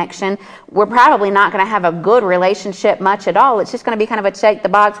intimate connection. We're probably not going to have a good relationship much at all. It's just going to be kind of a check the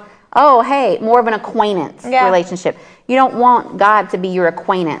box. Oh, hey, more of an acquaintance relationship. You don't want God to be your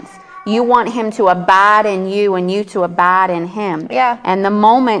acquaintance. You want him to abide in you and you to abide in him. Yeah. And the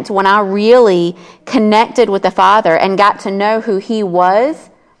moment when I really connected with the Father and got to know who he was,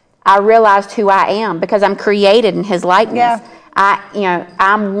 I realized who I am because I'm created in his likeness. Yeah.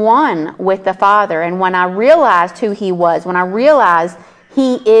 I'm one with the Father. And when I realized who he was, when I realized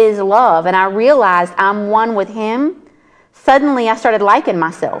he is love, and I realized I'm one with him, suddenly I started liking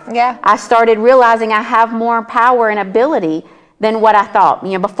myself. Yeah. I started realizing I have more power and ability than what I thought.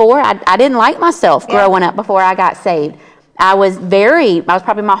 Before I didn't like myself growing up before I got saved. I was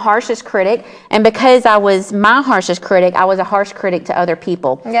probably my harshest critic. And because I was my harshest critic, I was a harsh critic to other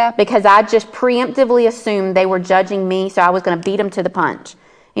people. Yeah. Because I just preemptively assumed they were judging me, so I was going to beat them to the punch.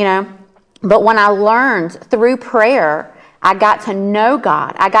 But when I learned through prayer, I got to know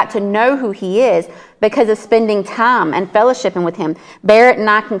God. I got to know who he is because of spending time and fellowshipping with him. Barrett and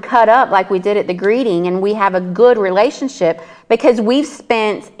I can cut up like we did at the greeting, and we have a good relationship because we've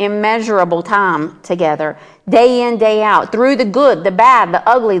spent immeasurable time together, day in, day out, through the good, the bad, the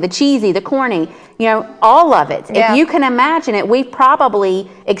ugly, the cheesy, the corny, all of it. Yeah. If you can imagine it, we've probably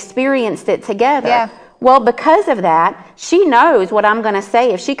experienced it together. Yeah. Well, because of that, she knows what I'm going to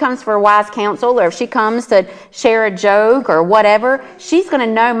say. If she comes for wise counsel or if she comes to share a joke or whatever, she's going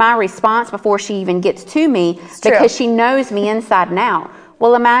to know my response before she even gets to me because she knows me inside and out.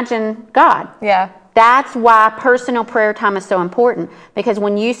 Well, imagine God. Yeah. That's why personal prayer time is so important, because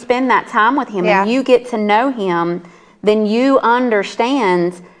when you spend that time with him and you get to know him, then you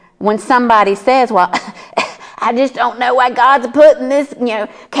understand when somebody says, well, I just don't know why God's putting this,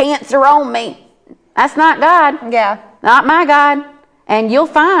 cancer on me. That's not God. Yeah. Not my God. And you'll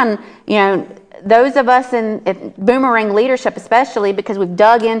find, those of us in Boomerang leadership especially, because we've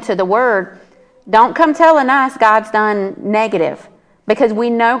dug into the Word, don't come telling us God's done negative, because we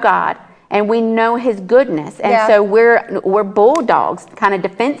know God and we know his goodness. And so we're bulldogs, kind of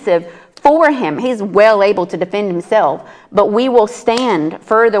defensive for him. He's well able to defend himself, but we will stand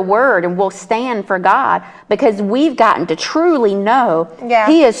for the Word and we'll stand for God because we've gotten to truly know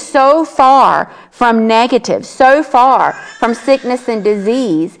he is so far from negative, so far from sickness and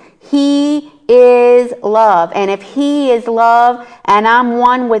disease. He is love. And if he is love and I'm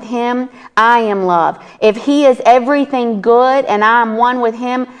one with him, I am love. If he is everything good and I'm one with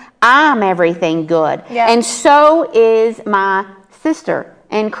him, I'm everything good. Yeah. And so is my sister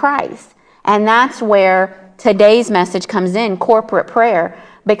in Christ. And that's where today's message comes in, corporate prayer,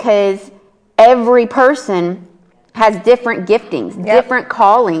 because every person has different giftings, different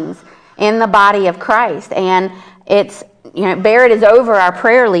callings in the body of Christ. And it's, Barrett is over our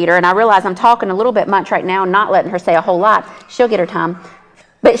prayer leader, and I realize I'm talking a little bit much right now, not letting her say a whole lot. She'll get her time.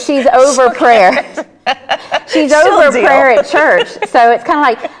 But she's over prayer. She's over prayer at church. So it's kind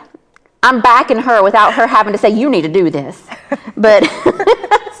of like I'm backing her without her having to say, you need to do this. But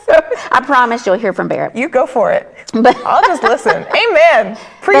so I promise you'll hear from Barrett. You go for it. But I'll just listen. Amen.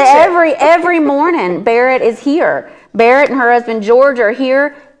 Preach it. Every morning, Barrett is here. Barrett and her husband George are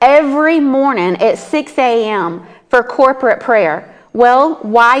here every morning at 6 a.m. for corporate prayer. Well,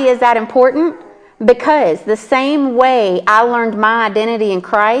 why is that important? Because the same way I learned my identity in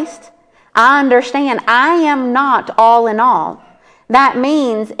Christ, I understand I am not all in all. That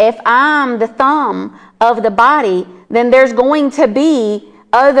means if I'm the thumb of the body, then there's going to be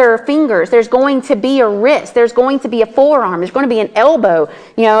other fingers. There's going to be a wrist. There's going to be a forearm. There's going to be an elbow,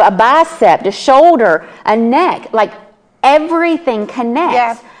 a bicep, a shoulder, a neck. Like everything connects.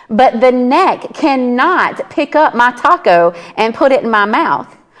 Yeah. But the neck cannot pick up my taco and put it in my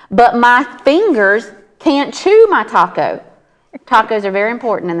mouth. But my fingers can't chew my taco. Tacos are very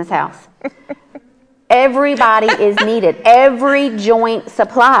important in this house. Everybody is needed. Every joint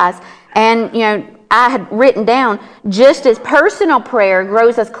supplies. And, I had written down, just as personal prayer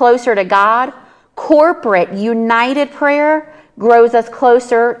grows us closer to God, corporate, united prayer grows us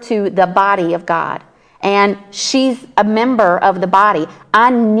closer to the body of God. And she's a member of the body. I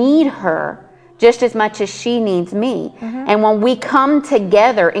need her just as much as she needs me. Mm-hmm. And when we come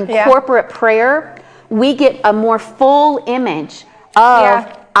together in corporate prayer, we get a more full image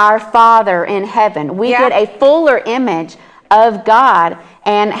of our Father in heaven. We get a fuller image of God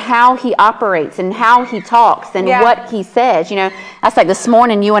and how he operates and how he talks and what he says. That's like this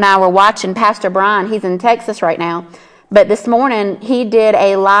morning you and I were watching Pastor Brian. He's in Texas right now. But this morning, he did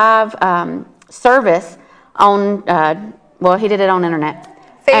a live service on, he did it on internet.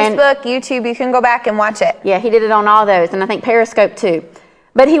 Facebook, YouTube, you can go back and watch it. Yeah, he did it on all those, and I think Periscope too.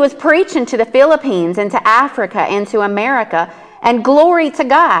 But he was preaching to the Philippines and to Africa and to America, and glory to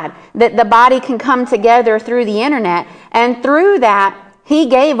God that the body can come together through the internet, and through that, he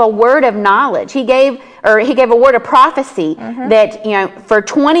gave a word of knowledge. He gave a word of prophecy that, for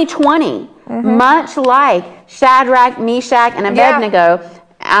 2020, much like Shadrach, Meshach, and Abednego,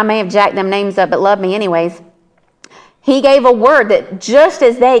 I may have jacked them names up, but love me anyways. He gave a word that just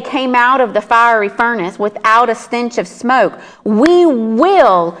as they came out of the fiery furnace without a stench of smoke, we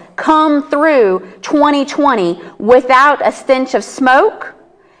will come through 2020 without a stench of smoke,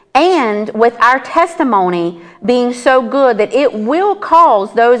 and with our testimony being so good that it will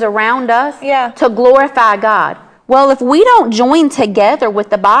cause those around us to glorify God. Well, if we don't join together with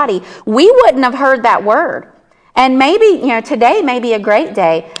the body, we wouldn't have heard that word. And maybe, today may be a great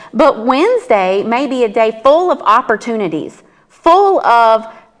day, but Wednesday may be a day full of opportunities, full of,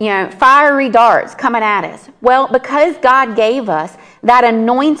 fiery darts coming at us. Well, because God gave us that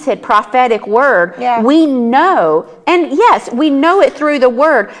anointed prophetic word, we know, and yes, we know it through the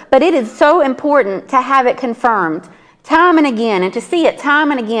word, but it is so important to have it confirmed time and again, and to see it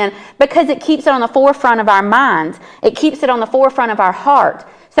time and again, because it keeps it on the forefront of our minds. It keeps it on the forefront of our heart.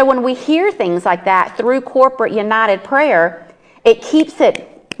 So when we hear things like that through corporate united prayer, it keeps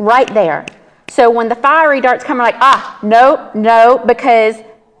it right there. So when the fiery darts come, we're like, no, because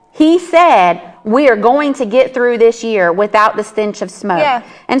he said we are going to get through this year without the stench of smoke. Yeah.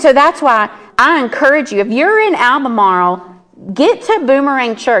 And so that's why I encourage you, if you're in Albemarle, get to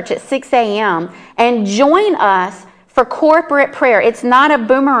Boomerang Church at 6 a.m. and join us for corporate prayer. It's not a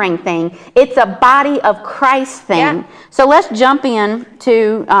Boomerang thing. It's a body of Christ thing. Yeah. So let's jump in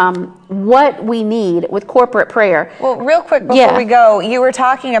to what we need with corporate prayer. Well, real quick before we go, you were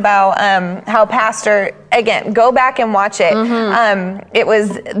talking about how Pastor, again, go back and watch it. It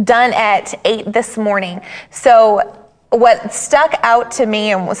was done at 8 this morning. So what stuck out to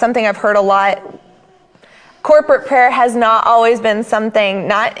me, and was something I've heard a lot, corporate prayer has not always been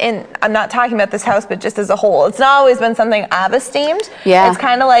something, I'm not talking about this house, but just as a whole. It's not always been something I've esteemed. Yeah. It's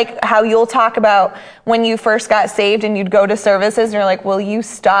kind of like how you'll talk about when you first got saved and you'd go to services and you're like, will you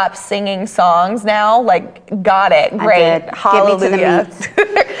stop singing songs now? Like, got it. Great. Hallelujah.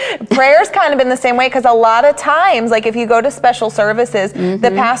 Prayer's kind of been the same way, because a lot of times, like if you go to special services,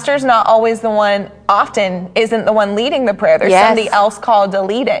 the pastor's not always the one, often isn't the one leading the prayer. There's somebody else called to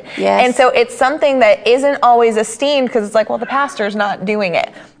lead it. Yes. And so it's something that isn't always esteemed, because it's like, well, the pastor's not doing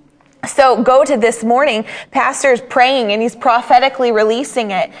it. So go to this morning, pastor's praying and he's prophetically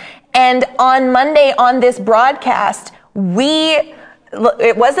releasing it. And on Monday on this broadcast,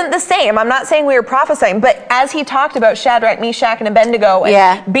 it wasn't the same. I'm not saying we were prophesying, but as he talked about Shadrach, Meshach, and Abednego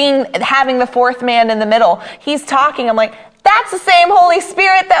and having the fourth man in the middle, he's talking. I'm like, that's the same Holy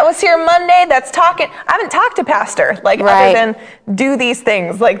Spirit that was here Monday that's talking. I haven't talked to Pastor, other than do these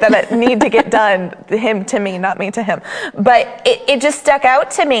things that need to get done, him to me, not me to him. But it just stuck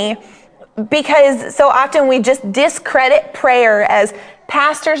out to me, because so often we just discredit prayer as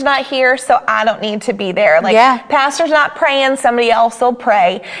pastor's not here, so I don't need to be there. Pastor's not praying, somebody else will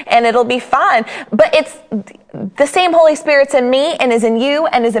pray, and it'll be fine. But it's the same Holy Spirit's in me, and is in you,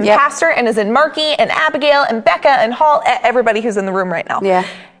 and is in Pastor, and is in Marky, and Abigail, and Becca, and Hall, everybody who's in the room right now. Yeah.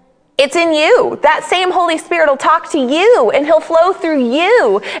 It's in you. That same Holy Spirit will talk to you, and he'll flow through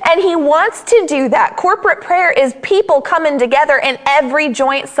you. And he wants to do that. Corporate prayer is people coming together and every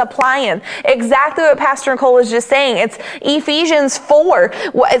joint supplying. Exactly what Pastor Nicole was just saying. It's Ephesians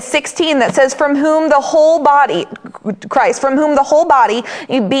 4:16 that says, from whom the whole body, Christ, from whom the whole body,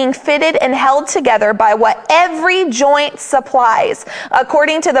 being fitted and held together by what every joint supplies,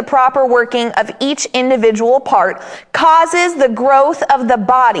 according to the proper working of each individual part, causes the growth of the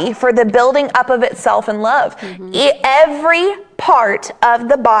body for the building up of itself in love. Every part of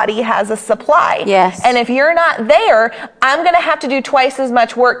the body has a supply. Yes. And if you're not there, I'm going to have to do twice as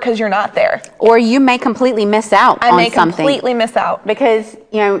much work because you're not there. Or you may completely miss out on something. I may completely miss out. Because,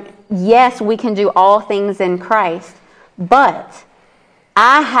 yes, we can do all things in Christ, but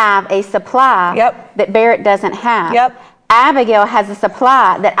I have a supply that Barrett doesn't have. Abigail has a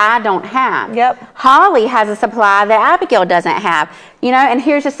supply that I don't have. Holly has a supply that Abigail doesn't have. And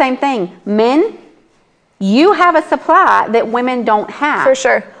here's the same thing. Men, you have a supply that women don't have. For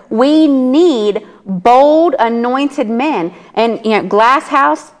sure. We need bold, anointed men. And, Glass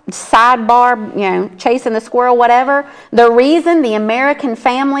House, sidebar, chasing the squirrel, whatever. The reason the American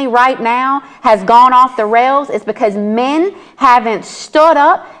family right now has gone off the rails is because men haven't stood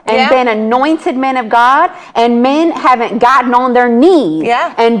up and been anointed men of God, and men haven't gotten on their knees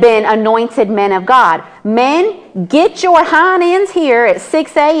and been anointed men of God. Men, get your hind ends here at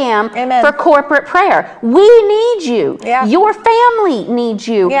 6 a.m. for corporate prayer. We need you. Your family needs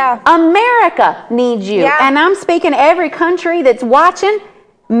you. America needs you. And I'm speaking to every country that's watching.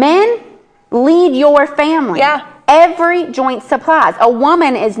 Men, lead your family. Every joint supplies. A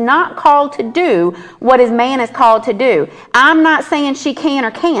woman is not called to do what his man is called to do. I'm not saying she can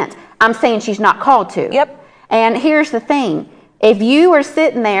or can't. I'm saying she's not called to. And here's the thing. If you are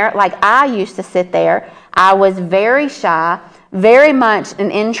sitting there like I used to sit there, I was very shy, very much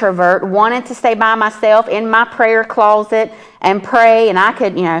an introvert, wanted to stay by myself in my prayer closet and pray, and I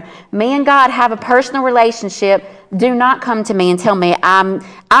could, me and God have a personal relationship. Do not come to me and tell me I'm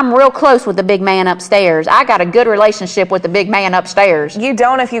real close with the big man upstairs. I got a good relationship with the big man upstairs. You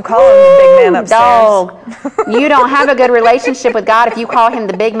don't if you call him the big man upstairs. Dog. You don't have a good relationship with God if you call him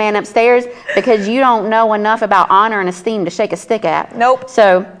the big man upstairs, because you don't know enough about honor and esteem to shake a stick at. Nope.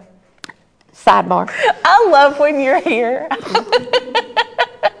 So, sidebar. I love when you're here.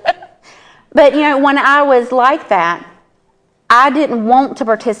 But, when I was like that, I didn't want to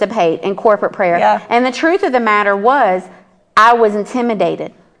participate in corporate prayer. And the truth of the matter was, I was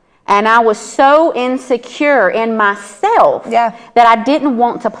intimidated. And I was so insecure in myself that I didn't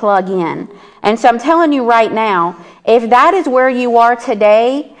want to plug in. And so I'm telling you right now, if that is where you are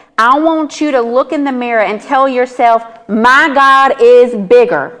today, I want you to look in the mirror and tell yourself, my God is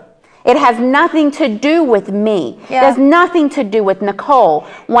bigger. It has nothing to do with me. It has nothing to do with Nicole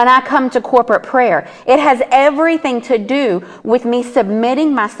when I come to corporate prayer. It has everything to do with me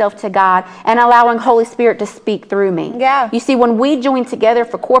submitting myself to God and allowing Holy Spirit to speak through me. You see, when we join together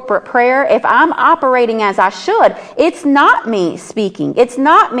for corporate prayer, if I'm operating as I should, it's not me speaking. It's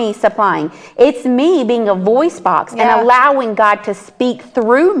not me supplying. It's me being a voice box and allowing God to speak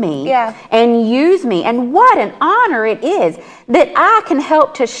through me and use me. And what an honor it is that I can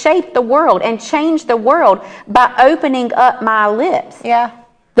help to shape the world and change the world by opening up my lips.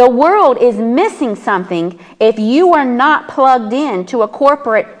 The world is missing something if you are not plugged in to a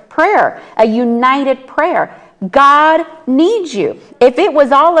corporate prayer, a united prayer. God needs you. If it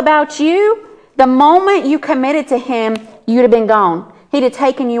was all about you, the moment you committed to Him, you'd have been gone. He'd have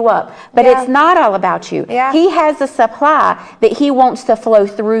taken you up. But it's not all about you. He has a supply that He wants to flow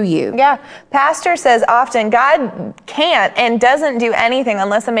through you. Pastor says often, God can't and doesn't do anything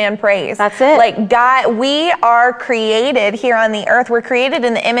unless a man prays. That's it. Like God, we are created here on the earth. We're created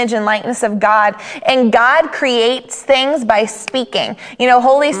in the image and likeness of God. And God creates things by speaking.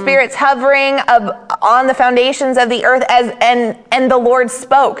 Holy Spirit's hovering on the foundations of the earth and the Lord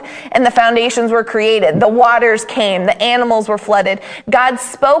spoke. And the foundations were created. The waters came. The animals were flooded. God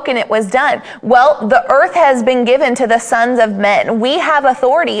spoke and it was done. Well, the earth has been given to the sons of men. We have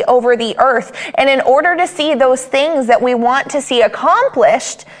authority over the earth. And in order to see those things that we want to see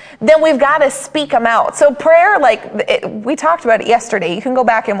accomplished, then we've got to speak them out. So prayer, we talked about it yesterday. You can go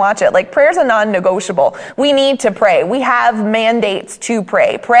back and watch it. Prayer's a non-negotiable. We need to pray. We have mandates to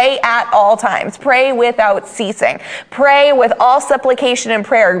pray. Pray at all times. Pray without ceasing. Pray with all supplication and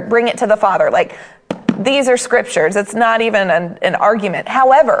prayer. Bring it to the Father. These are scriptures. It's not even an argument.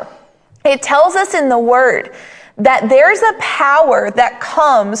 However, it tells us in the Word that there's a power that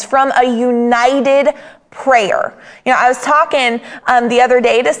comes from a united prayer. I was talking the other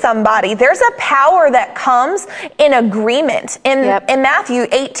day to somebody. There's a power that comes in agreement. In Matthew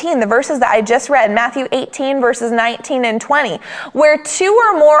 18, the verses that I just read, Matthew 18, verses 19 and 20, where two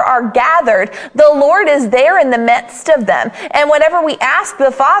or more are gathered, the Lord is there in the midst of them. And whatever we ask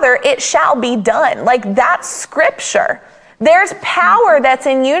the Father, it shall be done. That's scripture. There's power that's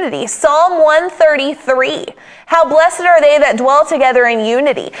in unity. Psalm 133. How blessed are they that dwell together in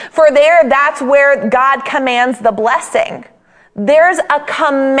unity. For that's where God commands the blessing. There's a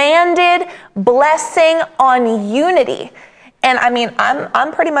commanded blessing on unity. And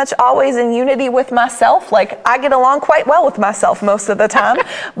I'm pretty much always in unity with myself. I get along quite well with myself most of the time.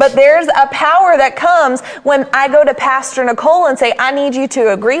 But there's a power that comes when I go to Pastor Nicole and say, I need you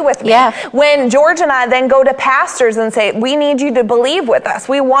to agree with me. When George and I then go to pastors and say, we need you to believe with us.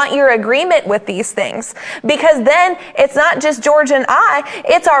 We want your agreement with these things. Because then it's not just George and I,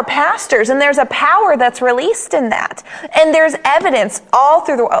 it's our pastors. And there's a power that's released in that. And there's evidence all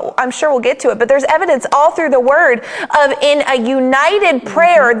through I'm sure we'll get to it, but there's evidence all through the Word of in a united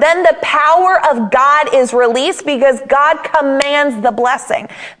prayer, then the power of God is released because God commands the blessing.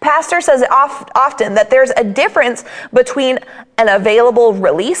 Pastor says often that there's a difference between an available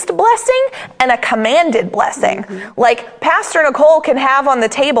released blessing and a commanded blessing. Like Pastor Nicole can have on the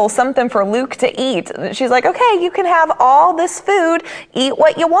table something for Luke to eat. She's like, okay, you can have all this food, eat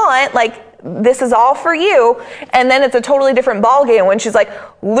what you want. Like, this is all for you. And then it's a totally different ballgame when she's like,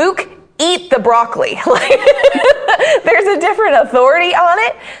 Luke, eat the broccoli. Like, there's a different authority on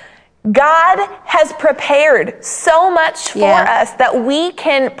it. God has prepared so much for us that we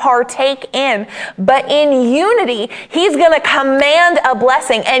can partake in. But in unity, he's going to command a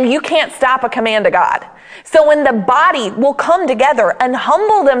blessing, and you can't stop a command of God. So when the body will come together and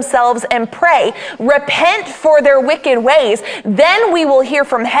humble themselves and pray, repent for their wicked ways, then we will hear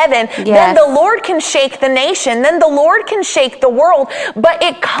from heaven. Then the Lord can shake the nation. Then the Lord can shake the world. But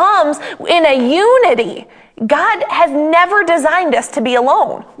it comes in a unity. God has never designed us to be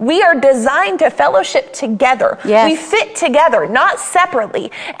alone. We are designed to fellowship together. We fit together, not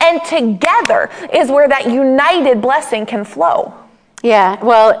separately. And together is where that united blessing can flow. Yeah,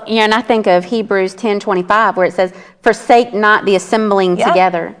 well, and I think of Hebrews 10:25 where it says, forsake not the assembling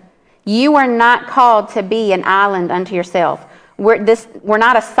together. You are not called to be an island unto yourself. We're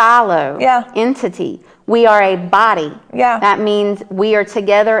not a silo entity. We are a body. That means we are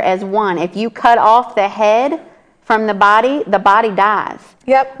together as one. If you cut off the head from the body dies.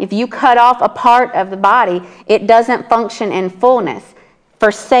 If you cut off a part of the body, it doesn't function in fullness.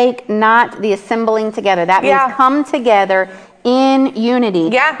 Forsake not the assembling together. That means come together in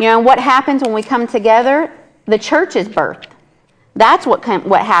unity. You know, what happens when we come together? The church is birthed. That's what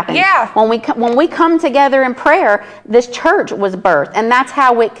happens. When we come together in prayer, this church was birthed, and that's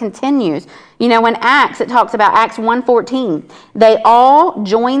how it continues. You know, in Acts, it talks about Acts 1:14. They all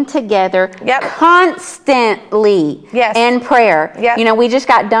joined together constantly in prayer. You know, we just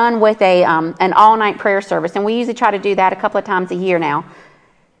got done with an all-night prayer service, and we usually try to do that a couple of times a year now.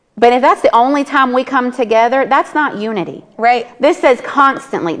 But if that's the only time we come together, that's not unity. This says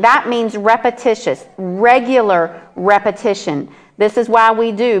constantly. That means repetitious, regular repetition. This is why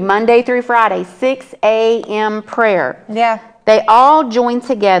we do Monday through Friday, 6 a.m. prayer. They all join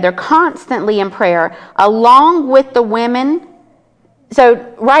together constantly in prayer, along with the women.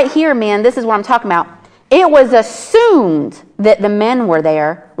 So right here, men, this is what I'm talking about. It was assumed that the men were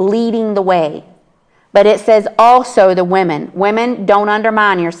there leading the way. But it says also the women. Women, don't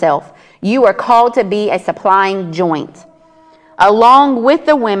undermine yourself. You are called to be a supplying joint. Along with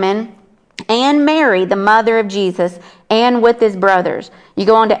the women and Mary, the mother of Jesus, and with his brothers. You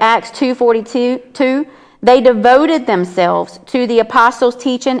go on to Acts 2:42. They devoted themselves to the apostles'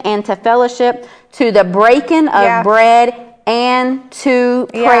 teaching and to fellowship, to the breaking of bread and to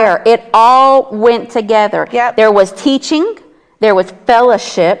prayer. It all went together. There was teaching. There was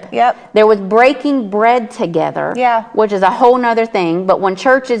fellowship. There was breaking bread together, which is a whole nother thing. But when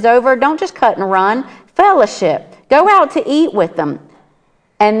church is over, don't just cut and run. Fellowship. Go out to eat with them.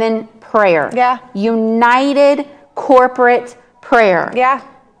 And then prayer. United corporate prayer.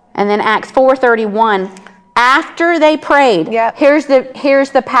 And then Acts 4:31. After they prayed, here's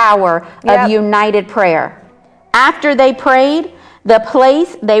the power of united prayer. After they prayed, the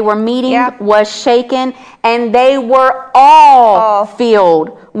place they were meeting was shaken, and they were all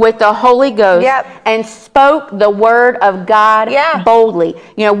filled with the Holy Ghost and spoke the word of God boldly.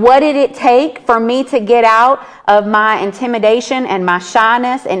 You know, what did it take for me to get out of my intimidation and my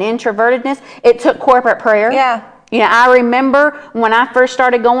shyness and introvertedness? It took corporate prayer. You know, I remember when I first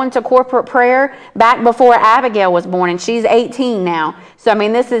started going to corporate prayer back before Abigail was born, and she's 18 now. So, I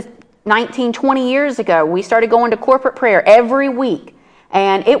mean, this is 19, 20 years ago. We started going to corporate prayer every week,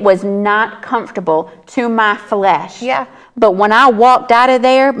 and it was not comfortable to my flesh. But when I walked out of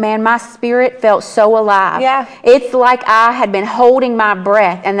there, man, my spirit felt so alive. It's like I had been holding my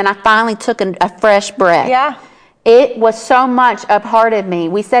breath, and then I finally took a fresh breath. It was so much a part of me.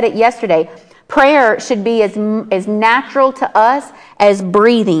 We said it yesterday. Prayer should be as natural to us as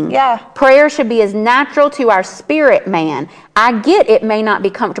breathing. Prayer should be as natural to our spirit man. I get it may not be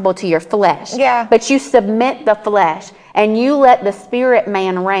comfortable to your flesh, but you submit the flesh and you let the spirit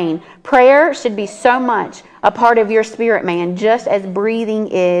man reign. Prayer should be so much a part of your spirit man, just as breathing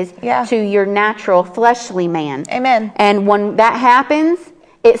is to your natural fleshly man. And when that happens,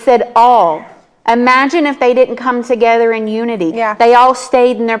 it said all. Imagine if they didn't come together in unity. They all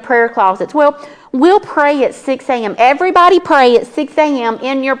stayed in their prayer closets. Well, we'll pray at 6 a.m. Everybody pray at 6 a.m.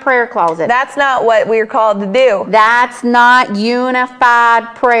 in your prayer closet. That's not what we're called to do. That's not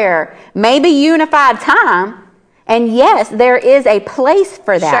unified prayer. Maybe unified time And yes, there is a place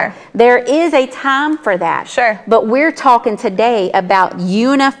for that. Sure. There is a time for that. Sure. But we're talking today about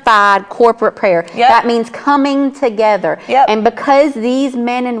unified corporate prayer. Yep. That means coming together. Yep. And because these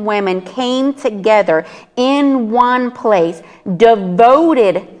men and women came together in one place,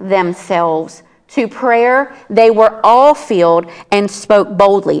 devoted themselves to prayer, they were all filled and spoke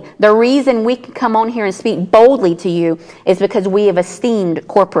boldly. The reason we can come on here and speak boldly to you is because we have esteemed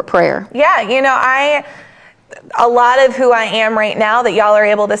corporate prayer. Yeah, you know, a lot of who I am right now that y'all are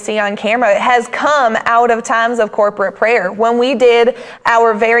able to see on camera has come out of times of corporate prayer. When we did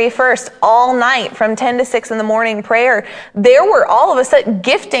our very first all night from 10 to 6 in the morning prayer, there were all of a sudden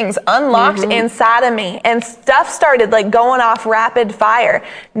giftings unlocked inside of me, and stuff started like going off rapid fire.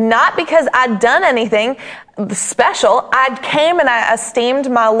 Not because I'd done anything special. I came and I esteemed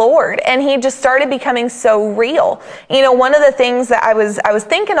my Lord, and he just started becoming so real. You know, one of the things that I was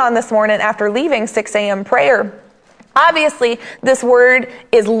thinking on this morning after leaving 6 a.m. prayer, obviously this word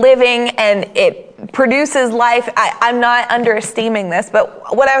is living and it produces life. I'm not underestimating this,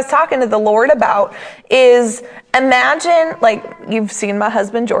 but what I was talking to the Lord about is, imagine, like, you've seen my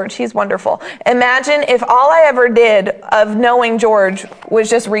husband George, he's wonderful. Imagine if all I ever did of knowing George was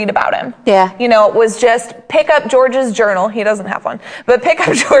just read about him. Yeah. You know, it was just pick up George's journal. He doesn't have one, but pick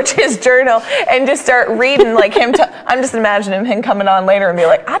up George's journal and just start reading like him. I'm just imagining him coming on later and be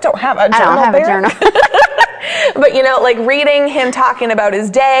like, I don't have a journal. But, you know, like reading him talking about his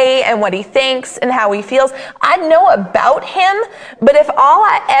day and what he thinks and how he feels. I know about him, but if all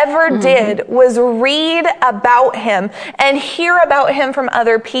I ever did was read about him and hear about him from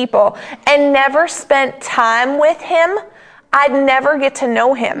other people and never spent time with him, I'd never get to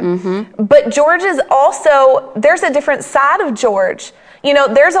know him. But George is also, there's a different side of George. You know,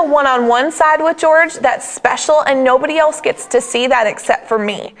 there's a one-on-one side with George that's special, and nobody else gets to see that except for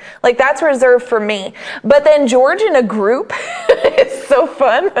me. Like, that's reserved for me. But then George in a group, it's so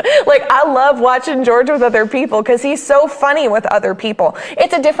fun. Like, I love watching George with other people because he's so funny with other people.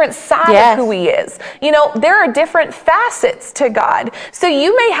 It's a different side of who he is. You know, there are different facets to God. So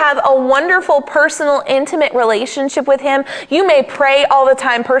you may have a wonderful, personal, intimate relationship with him. You may pray all the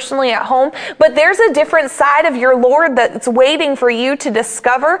time personally at home, but there's a different side of your Lord that's waiting for you to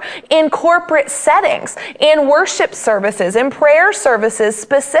discover in corporate settings, in worship services, in prayer services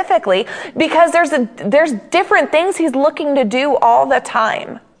specifically, because there's different things he's looking to do all the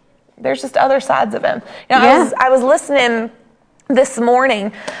time. There's just other sides of him. You know, I was listening this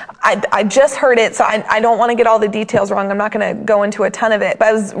morning. I just heard it, so I don't want to get all the details wrong. I'm not going to go into a ton of it, but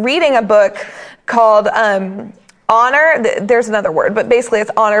I was reading a book called Honor, there's another word, but basically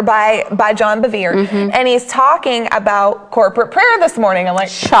it's Honor by John Bevere. And he's talking about corporate prayer this morning. I'm like,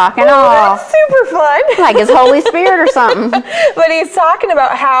 shock and awe. That's super fun. Like his Holy Spirit or something. But he's talking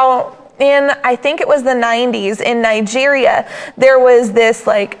about how I think it was the 90s in Nigeria, there was this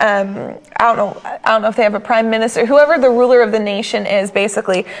like, I don't know if they have a prime minister, whoever the ruler of the nation is,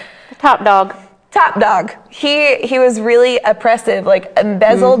 basically. Top dog. He was really oppressive, like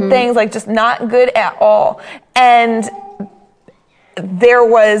embezzled things, like just not good at all. And there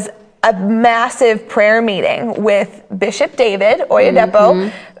was a massive prayer meeting with Bishop David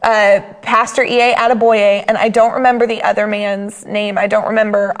Oyedepo, Pastor E.A. Adeboye, and I don't remember the other man's name. I don't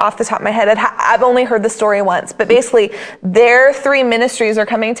remember off the top of my head. I've only heard the story once, but basically their three ministries are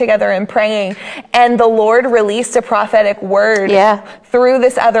coming together and praying, and the Lord released a prophetic word through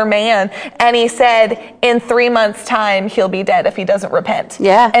this other man, and he said, in 3 months' time, he'll be dead if he doesn't repent.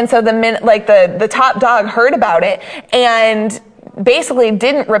 And so the top dog heard about it, and basically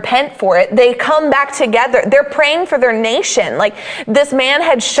didn't repent for it. They come back together. They're praying for their nation. Like, this man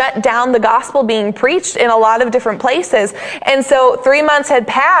had shut down the gospel being preached in a lot of different places. And so 3 months had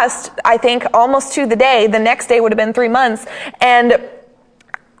passed, I think almost to the day. The next day would have been 3 months. And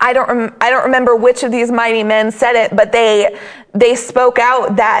I don't remember which of these mighty men said it, but they spoke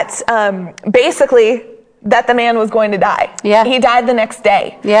out that basically that the man was going to die. He died the next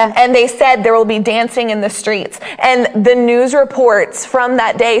day. And they said there will be dancing in the streets. And the news reports from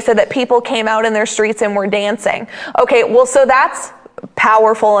that day said that people came out in their streets and were dancing. Okay, well, so that's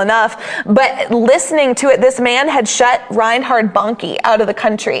powerful enough. But listening to it, this man had shut Reinhard Bonnke out of the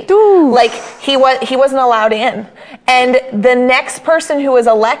country. Like, he wasn't allowed in. And the next person who was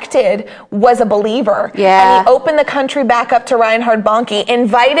elected was a believer. And he opened the country back up to Reinhard Bonnke,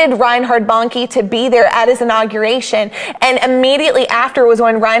 invited Reinhard Bonnke to be there at his inauguration. And immediately after was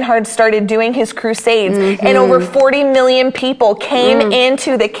when Reinhard started doing his crusades. And over 40 million people came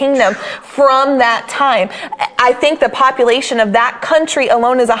into the kingdom from that time. I think the population of that country country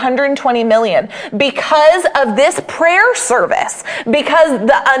alone is 120 million. Because of this prayer service, because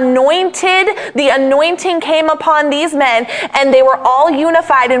the anointing came upon these men, and they were all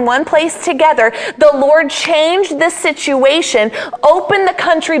unified in one place together, the Lord changed the situation, opened the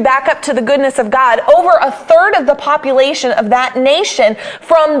country back up to the goodness of God. Over a third of the population of that nation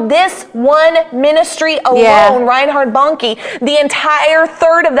from this one ministry alone, Reinhard Bonnke, the entire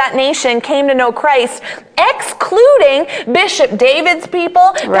third of that nation came to know Christ, excluding Bishop David's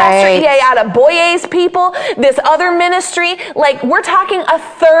people, Pastor E.A. Adeboye's people, this other ministry. Like, we're talking a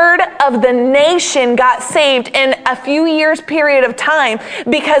third of the nation got saved in a few years period of time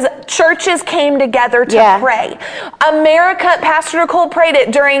because churches came together to pray. America, Pastor Nicole prayed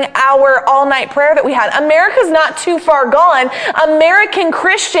it during our all-night prayer that we had. America's not too far gone. American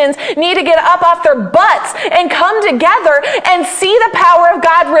Christians need to get up off their butts and come together and see the power of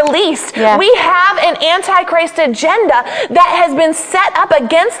God released. We have an Antichrist agenda that has been set up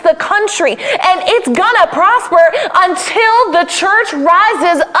against the country, and it's gonna prosper until the church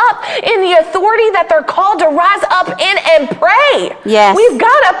rises up in the authority that they're called to rise up in and pray. We've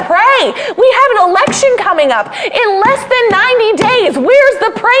gotta pray. We have an election coming up in less than 90 days. Where's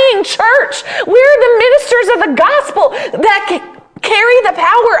the praying church? Where are the ministers of the gospel that carry the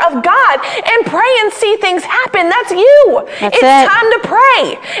power of God and pray and see things happen? That's you. It's time to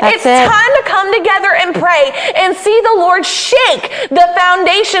pray. It's time to come together and pray and see the Lord shake the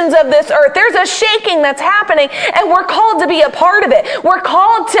foundations of this earth. There's a shaking that's happening, and we're called to be a part of it. We're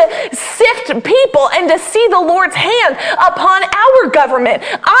called to sift people and to see the Lord's hand upon our government.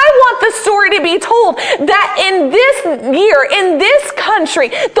 I want the story to be told that in this year, in this country,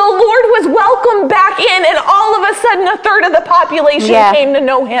 the Lord was welcomed back in, and all of a sudden a third of the population came to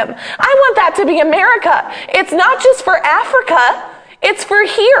know him. I want that to be America. It's not just for Africa, it's for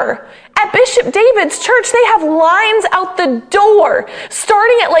here. At Bishop David's church, they have lines out the door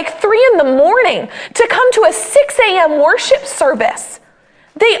starting at like 3 a.m. to come to a 6 a.m. worship service.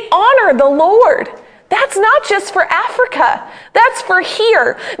 They honor the Lord. That's not just for Africa. That's for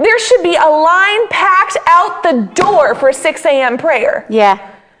here. There should be a line packed out the door for 6 a.m. prayer.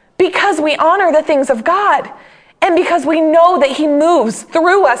 Because we honor the things of God. And because we know that he moves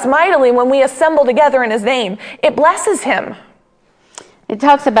through us mightily when we assemble together in his name. It blesses him. It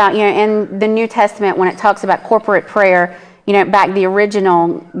talks about, in the New Testament, when it talks about corporate prayer, back the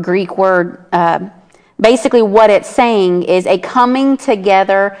original Greek word, basically what it's saying is a coming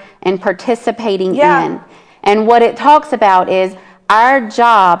together and participating in. And what it talks about is our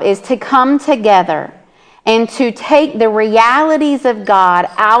job is to come together and to take the realities of God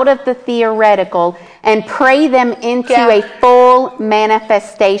out of the theoretical and pray them into a full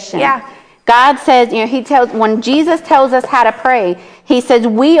manifestation. God says, when Jesus tells us how to pray, he says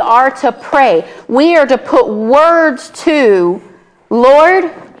we are to pray. We are to put words to,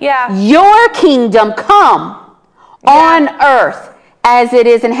 Lord, your kingdom come on earth as it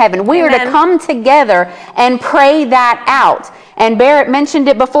is in heaven. We are to come together and pray that out. And Barrett mentioned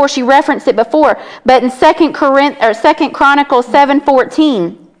it before, she referenced it before, but in 2 Chronicles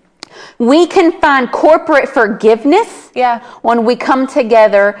 7:14, we can find corporate forgiveness when we come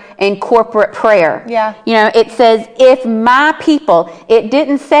together in corporate prayer. It says, if my people, it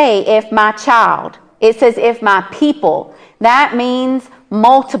didn't say if my child, it says if my people. That means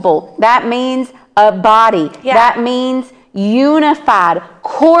multiple. That means a body. That means unified,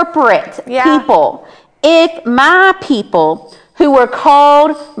 corporate people. If my people who are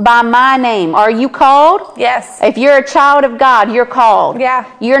called by my name. Are you called? Yes. If you're a child of God, you're called.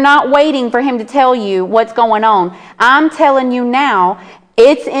 You're not waiting for him to tell you what's going on. I'm telling you now,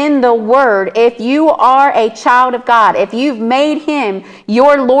 it's in the Word. If you are a child of God, if you've made him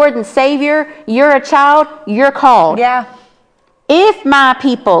your Lord and Savior, you're a child, you're called. If my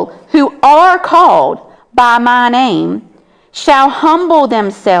people who are called by my name shall humble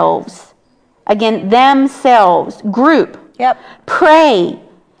themselves, again, themselves, group, pray,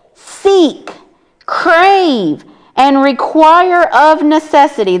 seek, crave, and require of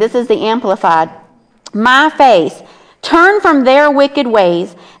necessity, this is the Amplified, my face, turn from their wicked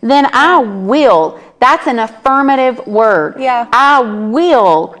ways, then I will, that's an affirmative word, I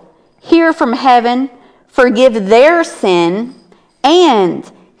will hear from heaven, forgive their sin,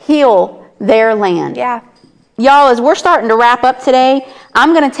 and heal their land. Y'all, as we're starting to wrap up today,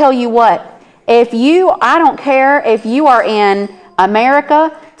 I'm going to tell you what. I don't care if you are in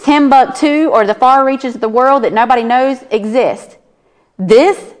America, Timbuktu, or the far reaches of the world that nobody knows exist.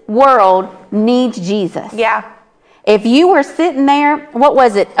 This world needs Jesus. If you were sitting there, what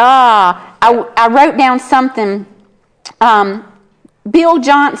was it? I wrote down something. Bill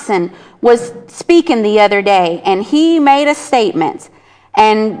Johnson was speaking the other day, and he made a statement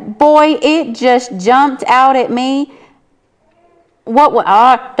And boy, it just jumped out at me.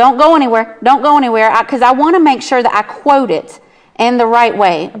 Don't go anywhere. Don't go anywhere. Because I want to make sure that I quote it in the right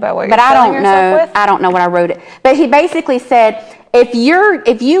way. About what but you're I filling don't yourself know. with? I don't know what I wrote it. But he basically said, if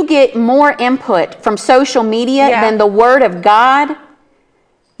you get more input from social media than the Word of God,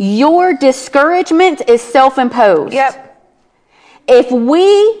 your discouragement is self-imposed. Yep. If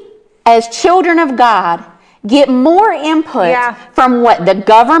we, as children of God, get more input from what the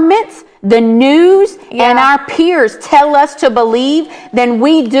government, the news, and our peers tell us to believe than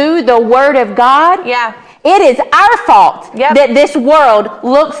we do the Word of God, it is our fault that this world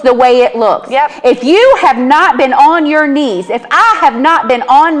looks the way it looks. If you have not been on your knees, if I have not been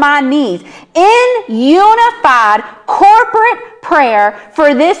on my knees in unified corporate prayer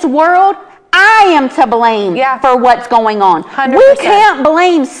for this world, I am to blame for what's going on. 100%. We can't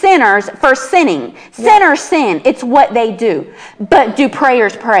blame sinners for sinning. Sinners sin. It's what they do. But do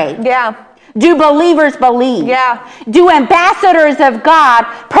prayers pray? Yeah. Do believers believe? Yeah. Do ambassadors of God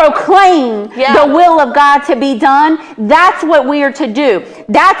proclaim the will of God to be done? That's what we are to do.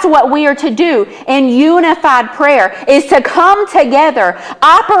 That's what we are to do in unified prayer, is to come together,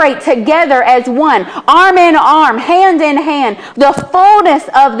 operate together as one, arm in arm, hand in hand, the fullness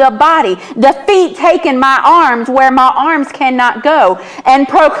of the body, the feet taking my arms where my arms cannot go, and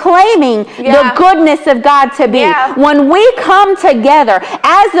proclaiming the goodness of God to be. When we come together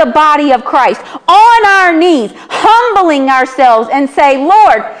as the body of Christ, on our knees, humbling ourselves and say,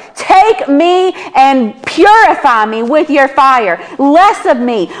 Lord, take me and purify me with your fire. Less of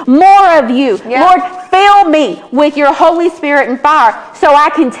me, more of you. Lord, fill me with your Holy Spirit and fire so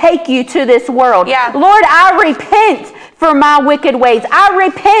I can take you to this world. Lord, I repent for my wicked ways. I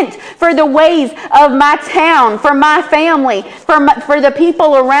repent for the ways of my town, for my family, for the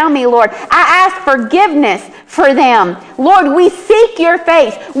people around me, Lord. I ask forgiveness for them. Lord, we seek your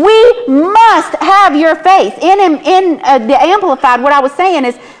face. We must have your face. In the Amplified, what I was saying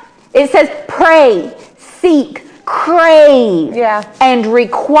is, it says pray, seek, crave, and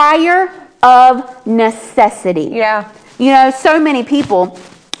require of necessity. You know, so many people,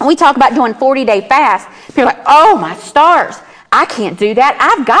 we talk about doing 40-day fast. People are like, oh my stars, I can't do that.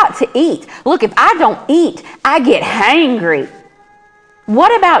 I've got to eat. Look, if I don't eat, I get hangry.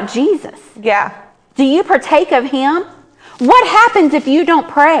 What about Jesus? Do you partake of him? What happens if you don't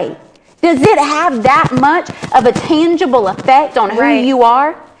pray? Does it have that much of a tangible effect on who you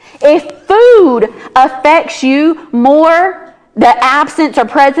are? If food affects you more, the absence or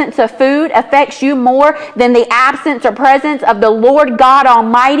presence of food affects you more than the absence or presence of the Lord God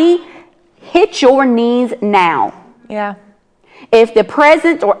Almighty, hit your knees now. If the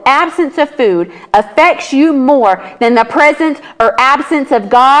presence or absence of food affects you more than the presence or absence of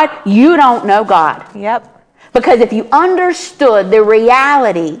God, you don't know God. Because if you understood the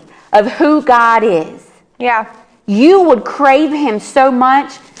reality of who God is, you would crave him so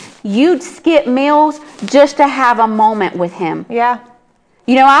much, you'd skip meals just to have a moment with him.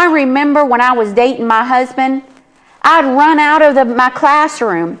 You know, I remember when I was dating my husband, I'd run out of my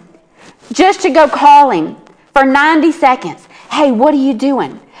classroom just to go call him for 90 seconds. Hey, what are you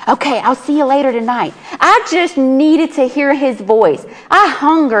doing? Okay, I'll see you later tonight. I just needed to hear his voice. I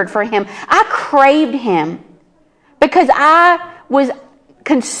hungered for him. I craved him because I was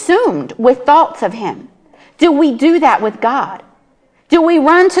consumed with thoughts of him. Do we do that with God? Do we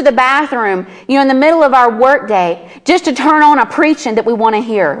run to the bathroom, in the middle of our work day just to turn on a preaching that we want to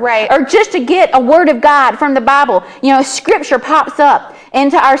hear? Or just to get a word of God from the Bible? Scripture pops up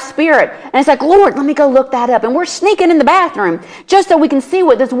into our spirit. And it's like, Lord, let me go look that up. And we're sneaking in the bathroom just so we can see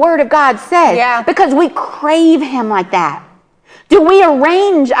what this word of God says. Because we crave him like that. Do we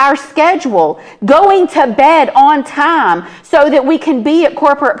arrange our schedule going to bed on time so that we can be at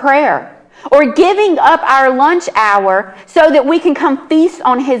corporate prayer? Or giving up our lunch hour so that we can come feast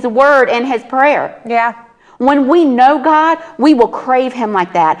on his word and his prayer? When we know God, we will crave him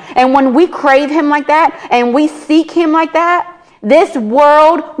like that. And when we crave him like that and we seek him like that, this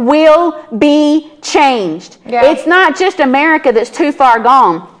world will be changed. It's not just America that's too far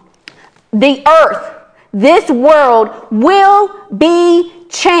gone. The earth, this world will be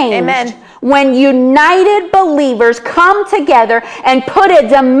changed. When united believers come together and put a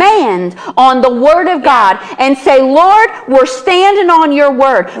demand on the Word of God and say, Lord, we're standing on your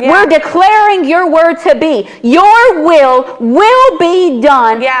word. We're declaring your word to be. Your will be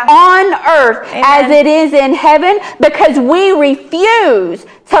done on earth as it is in heaven, because we refuse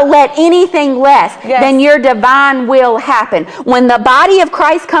to let anything less than your divine will happen. When the body of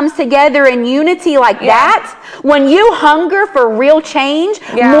Christ comes together in unity like that, when you hunger for real change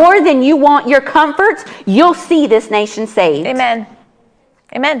more than you want your comforts, you'll see this nation saved.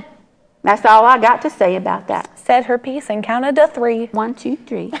 Amen. That's all I got to say about that. Said her piece and counted to 3. 1, 2,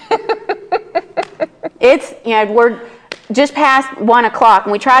 3. It's, we're just past 1 o'clock,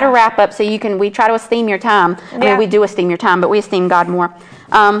 and we try to wrap up so we try to esteem your time. I mean, we do esteem your time, but we esteem God more.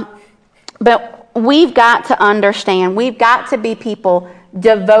 But we've got to understand, we've got to be people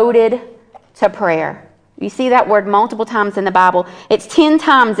devoted to prayer. You see that word multiple times in the Bible. It's 10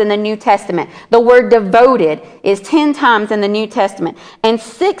 times in the New Testament. The word devoted is 10 times in the New Testament. And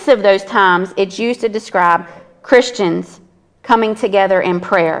 6 of those times it's used to describe Christians coming together in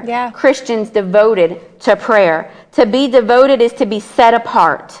prayer. Yeah. Christians devoted to prayer. To be devoted is to be set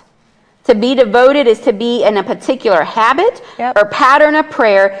apart. To be devoted is to be in a particular habit or pattern of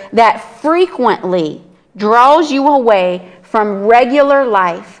prayer that frequently draws you away from regular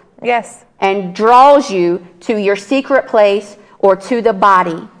life. Yes. And draws you to your secret place or to the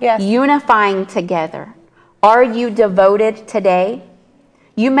body, unifying together. Are you devoted today?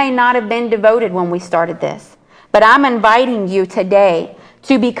 You may not have been devoted when we started this, but I'm inviting you today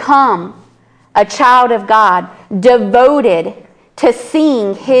to become a child of God, devoted to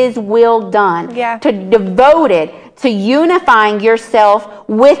seeing His will done, to devoted to unifying yourself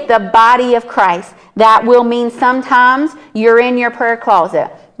with the body of Christ. That will mean sometimes you're in your prayer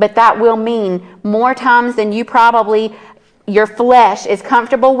closet. But that will mean more times than your flesh is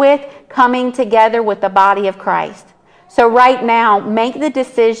comfortable with, coming together with the body of Christ. So right now, make the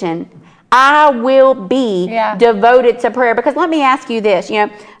decision, I will be devoted to prayer. Because let me ask you this,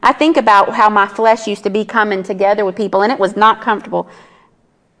 I think about how my flesh used to be coming together with people, and it was not comfortable.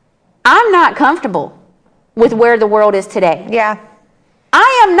 I'm not comfortable with where the world is today. Yeah.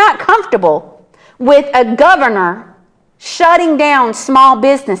 I am not comfortable with a governor shutting down small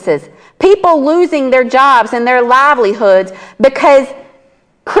businesses, people losing their jobs and their livelihoods because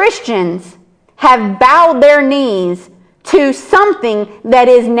Christians have bowed their knees to something that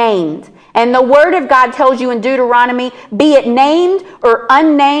is named. And the Word of God tells you in Deuteronomy, be it named or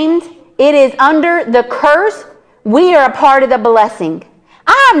unnamed, it is under the curse. We are a part of the blessing.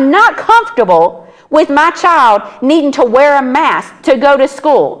 I am not comfortable with my child needing to wear a mask to go to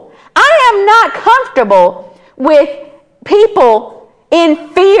school. I am not comfortable with people in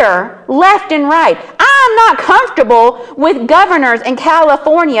fear left and right. I'm not comfortable with governors in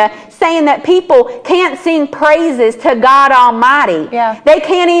California saying that people can't sing praises to God Almighty. Yeah. They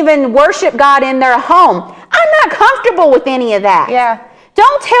can't even worship God in their home. I'm not comfortable with any of that. Yeah.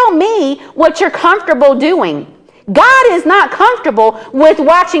 Don't tell me what you're comfortable doing. God is not comfortable with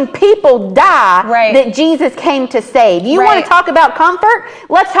watching people die that Jesus came to save. You want to talk about comfort?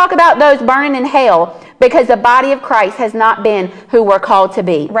 Let's talk about those burning in hell, because the body of Christ has not been who we're called to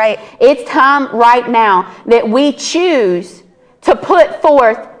be. Right. It's time right now that we choose to put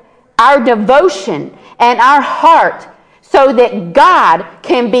forth our devotion and our heart so that God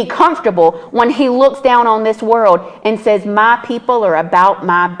can be comfortable when He looks down on this world and says, my people are about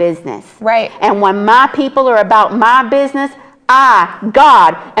my business. Right. And when my people are about my business, I,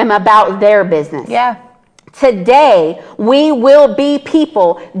 God, am about their business. Yeah. Today, we will be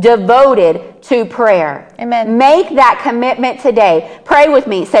people devoted to prayer. Amen. Make that commitment today. Pray with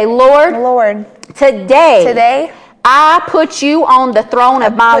me. Say, Lord, today, I put you on the throne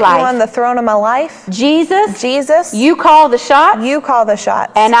of my life. I put you on the throne of my life. Jesus, you call the shots. You call the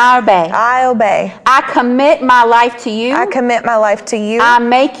shots. And I obey. I obey. I commit my life to you. I commit my life to you. I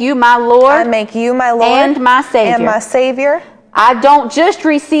make you my Lord. I make you my Lord. And my Savior. And my Savior. I don't just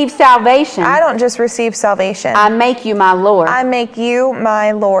receive salvation. I don't just receive salvation. I make you my Lord. I make you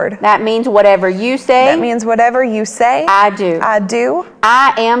my Lord. That means whatever you say. That means whatever you say. I do. I do.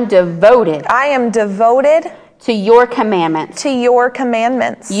 I am devoted. I am devoted to your commandments. To your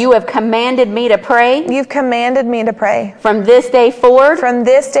commandments. You have commanded me to pray. You've commanded me to pray. From this day forward. From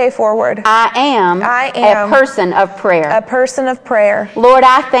this day forward. I am a person of prayer. A person of prayer. Lord,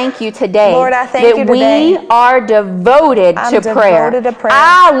 I thank you today. Lord, I thank you today. That we are devoted to prayer. Devoted to prayer.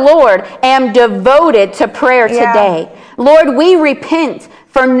 I, Lord, am devoted to prayer today. Lord, we repent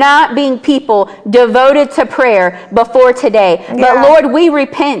for not being people devoted to prayer before today. But Lord, we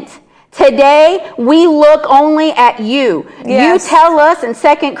repent. Today, we look only at you. Yes. You tell us in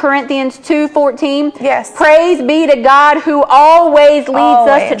 2 Corinthians 2:14, yes. Praise be to God who always leads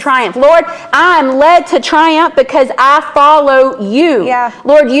us to triumph. Lord, I'm led to triumph because I follow you. Yeah.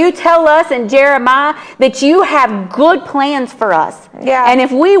 Lord, you tell us in Jeremiah that you have good plans for us. Yeah. And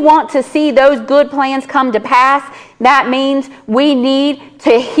if we want to see those good plans come to pass, that means we need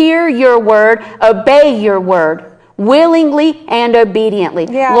to hear your word, obey your word. Willingly and obediently.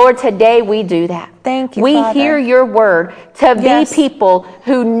 Yeah. Lord, today we do that. Thank you, We Father. hear your word to be people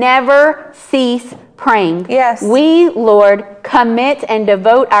who never cease praying. Yes. We, Lord, commit and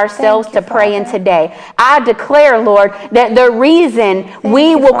devote ourselves to praying today. I declare, Lord, that the reason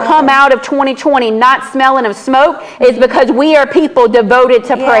we will come out of 2020 not smelling of smoke is because we are people devoted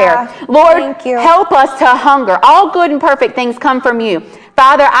to prayer. Lord, help us to hunger. All good and perfect things come from you.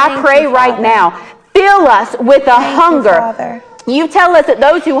 Father, I pray right now, fill us with a hunger. You tell us that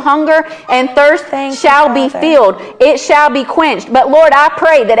those who hunger and thirst shall be filled. It shall be quenched. But Lord, I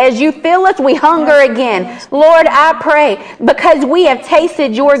pray that as you fill us, we hunger again. Lord, I pray because we have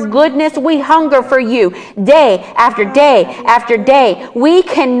tasted your goodness, we hunger for you day after day after day. We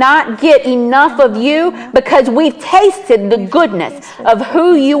cannot get enough of you because we've tasted the goodness of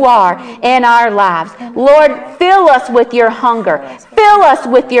who you are in our lives. Lord, fill us with your hunger. Fill us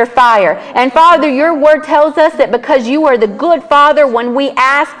with your fire. And Father, your word tells us that because you are the good Father, when we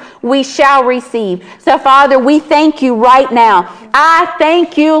ask, we shall receive. So, Father, we thank you right now. I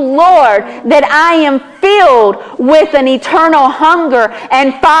thank you, Lord, that I am filled with an eternal hunger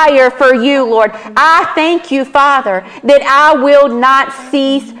and fire for you, Lord. I thank you, Father, that I will not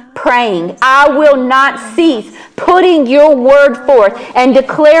cease praying. I will not cease putting your word forth and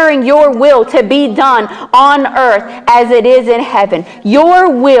declaring your will to be done on earth as it is in heaven.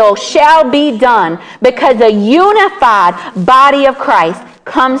 Your will shall be done because a unified body of Christ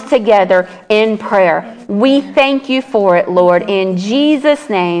comes together in prayer. We thank you for it, Lord. In Jesus'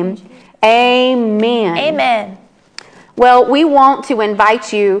 name, amen. Amen. Well, we want to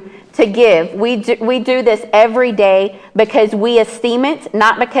invite you to give. We do this every day because we esteem it,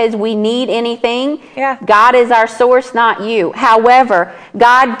 not because we need anything. Yeah. God is our source, not you. However,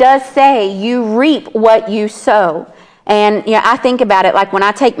 God does say you reap what you sow. And I think about it like when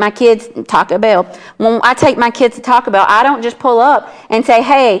I take my kids to Taco Bell. When I take my kids to Taco Bell, I don't just pull up and say,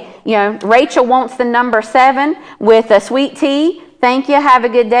 hey, Rachel wants the number 7 with a sweet tea. Thank you. Have a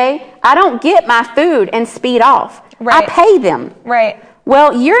good day. I don't get my food and speed off. Right. I pay them. Right.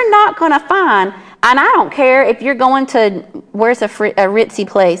 Well, you're not going to find, and I don't care if you're going to, where's a ritzy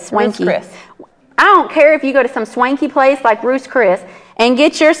place? Swanky. Ruth's Chris. I don't care if you go to some swanky place like Ruth's Chris and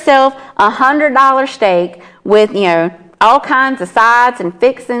get yourself $100 steak with, all kinds of sides and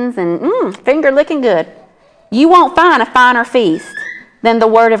fixings and finger licking good. You won't find a finer feast than the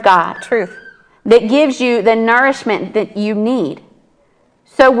Word of God. Truth. That gives you the nourishment that you need.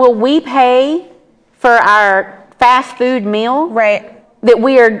 So will we pay for our fast food meal? Right. That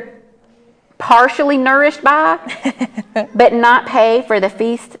we are partially nourished by, but not pay for the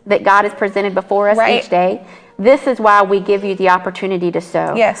feast that God has presented before us each day? This is why we give you the opportunity to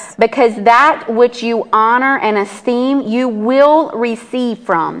sow. Yes. Because that which you honor and esteem, you will receive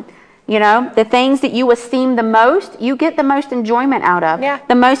from. The things that you esteem the most, you get the most enjoyment out of,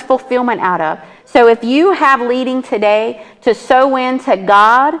 the most fulfillment out of. So if you have leading today to sow into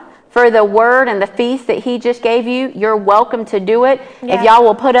God for the word and the feast that he just gave you, you're welcome to do it. Yeah. If y'all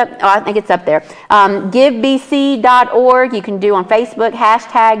will put up, I think it's up there, givebc.org. You can do on Facebook,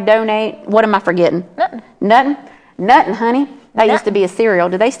 #donate. What am I forgetting? Nothing, honey. That used to be a cereal.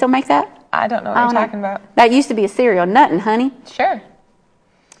 Do they still make that? I don't know what you're talking about. That used to be a cereal. Nothing, honey. Sure.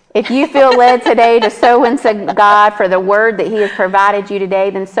 If you feel led today to sow into God for the word that he has provided you today,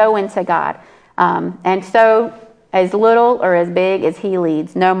 then sow into God. And sow as little or as big as he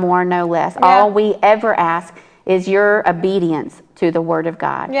leads, no more, no less. Yeah. All we ever ask is your obedience to the word of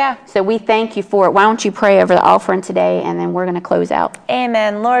God. Yeah. So we thank you for it. Why don't you pray over the offering today, and then we're going to close out.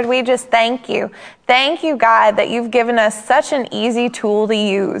 Amen. Lord, we just thank you. Thank you, God, that you've given us such an easy tool to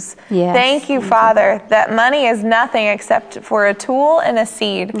use. Yes. Thank you, Father, that money is nothing except for a tool and a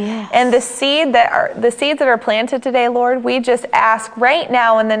seed. Yes. And the seeds that are planted today, Lord, we just ask right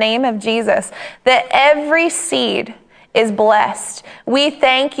now in the name of Jesus that every seed is blessed. We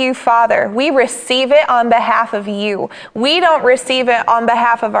thank you, Father. We receive it on behalf of you. We don't receive it on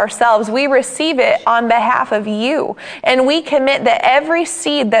behalf of ourselves. We receive it on behalf of you. And we commit that every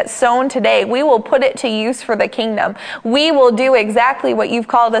seed that's sown today, we will put it to use for the kingdom. We will do exactly what you've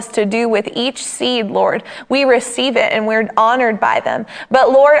called us to do with each seed, Lord. We receive it and we're honored by them.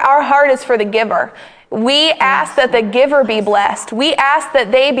 But Lord, our heart is for the giver. We ask that the giver be blessed. We ask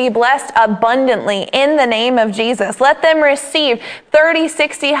that they be blessed abundantly in the name of Jesus. Let them receive 30,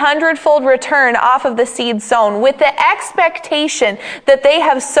 60, 100-fold return off of the seed sown with the expectation that they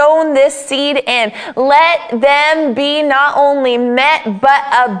have sown this seed in. Let them be not only met, but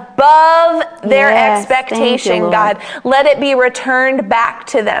above their expectation, God. Let it be returned back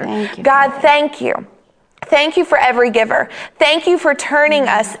to them. Thank you, God, thank you Thank you for every giver. Thank you for turning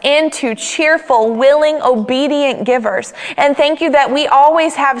us into cheerful, willing, obedient givers. And thank you that we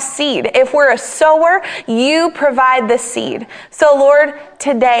always have seed. If we're a sower, you provide the seed. So Lord,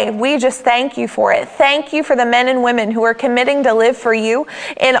 today we just thank you for it. Thank you for the men and women who are committing to live for you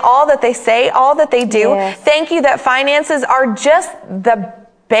in all that they say, all that they do. Yes. Thank you that finances are just the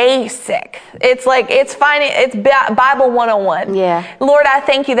basic. It's like, it's fine. It's Bible 101. Yeah. Lord, I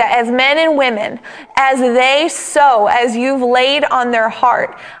thank you that as men and women, as they sow, as you've laid on their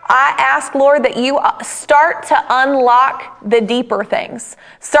heart, I ask, Lord, that you start to unlock the deeper things.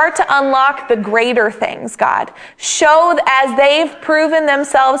 Start to unlock the greater things, God. Show as they've proven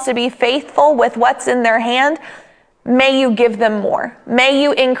themselves to be faithful with what's in their hand, may you give them more. May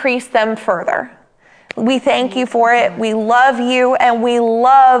you increase them further. We thank you for it. We love you, and we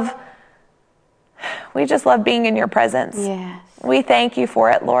just love being in your presence. Yes. We thank you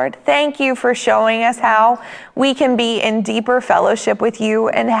for it, Lord. Thank you for showing us how we can be in deeper fellowship with you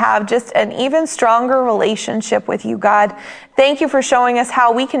and have just an even stronger relationship with you, God. Thank you for showing us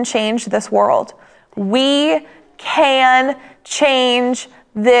how we can change this world. We can change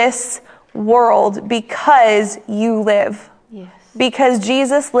this world because you live. Yes. Because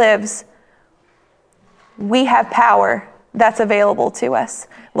Jesus lives, we have power that's available to us.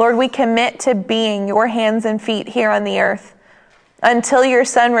 Lord, we commit to being your hands and feet here on the earth until your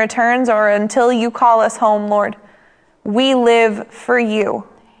Son returns or until you call us home, Lord. We live for you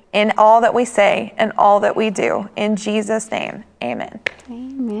in all that we say and all that we do. In Jesus' name, amen.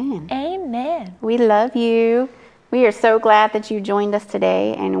 Amen. Amen. We love you. We are so glad that you joined us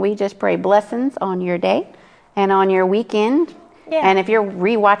today, and we just pray blessings on your day and on your weekend. Yeah. And if you're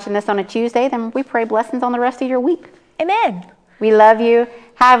rewatching this on a Tuesday, then we pray blessings on the rest of your week. Amen. We love you.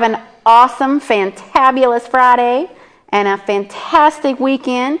 Have an awesome, fantabulous Friday and a fantastic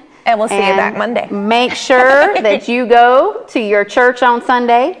weekend. And we'll see you back Monday. Make sure that you go to your church on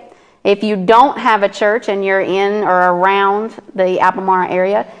Sunday. If you don't have a church and you're in or around the Albemarle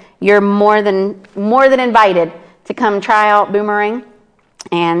area, you're more than invited to come try out Boomerang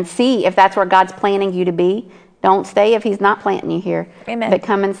and see if that's where God's planning you to be. Don't stay if he's not planting you here. Amen. But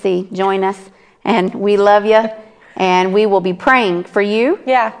come and see. Join us. And we love you. And we will be praying for you.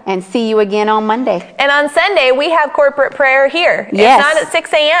 Yeah. And see you again on Monday. And on Sunday, we have corporate prayer here. Yes. It's not at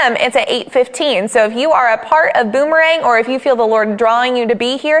 6 a.m., it's at 8:15. So if you are a part of Boomerang or if you feel the Lord drawing you to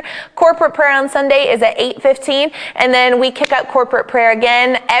be here, corporate prayer on Sunday is at 8:15. And then we kick up corporate prayer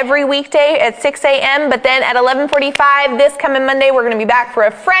again every weekday at 6 a.m. But then at 11:45 this coming Monday, we're going to be back for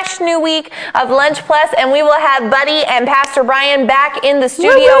a fresh new week of Lunch Plus. And we will have Buddy and Pastor Brian back in the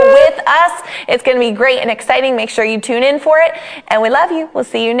studio with us. It's going to be great and exciting. Make sure you tune in for it. And we love you. We'll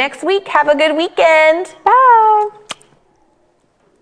see you next week. Have a good weekend. Bye.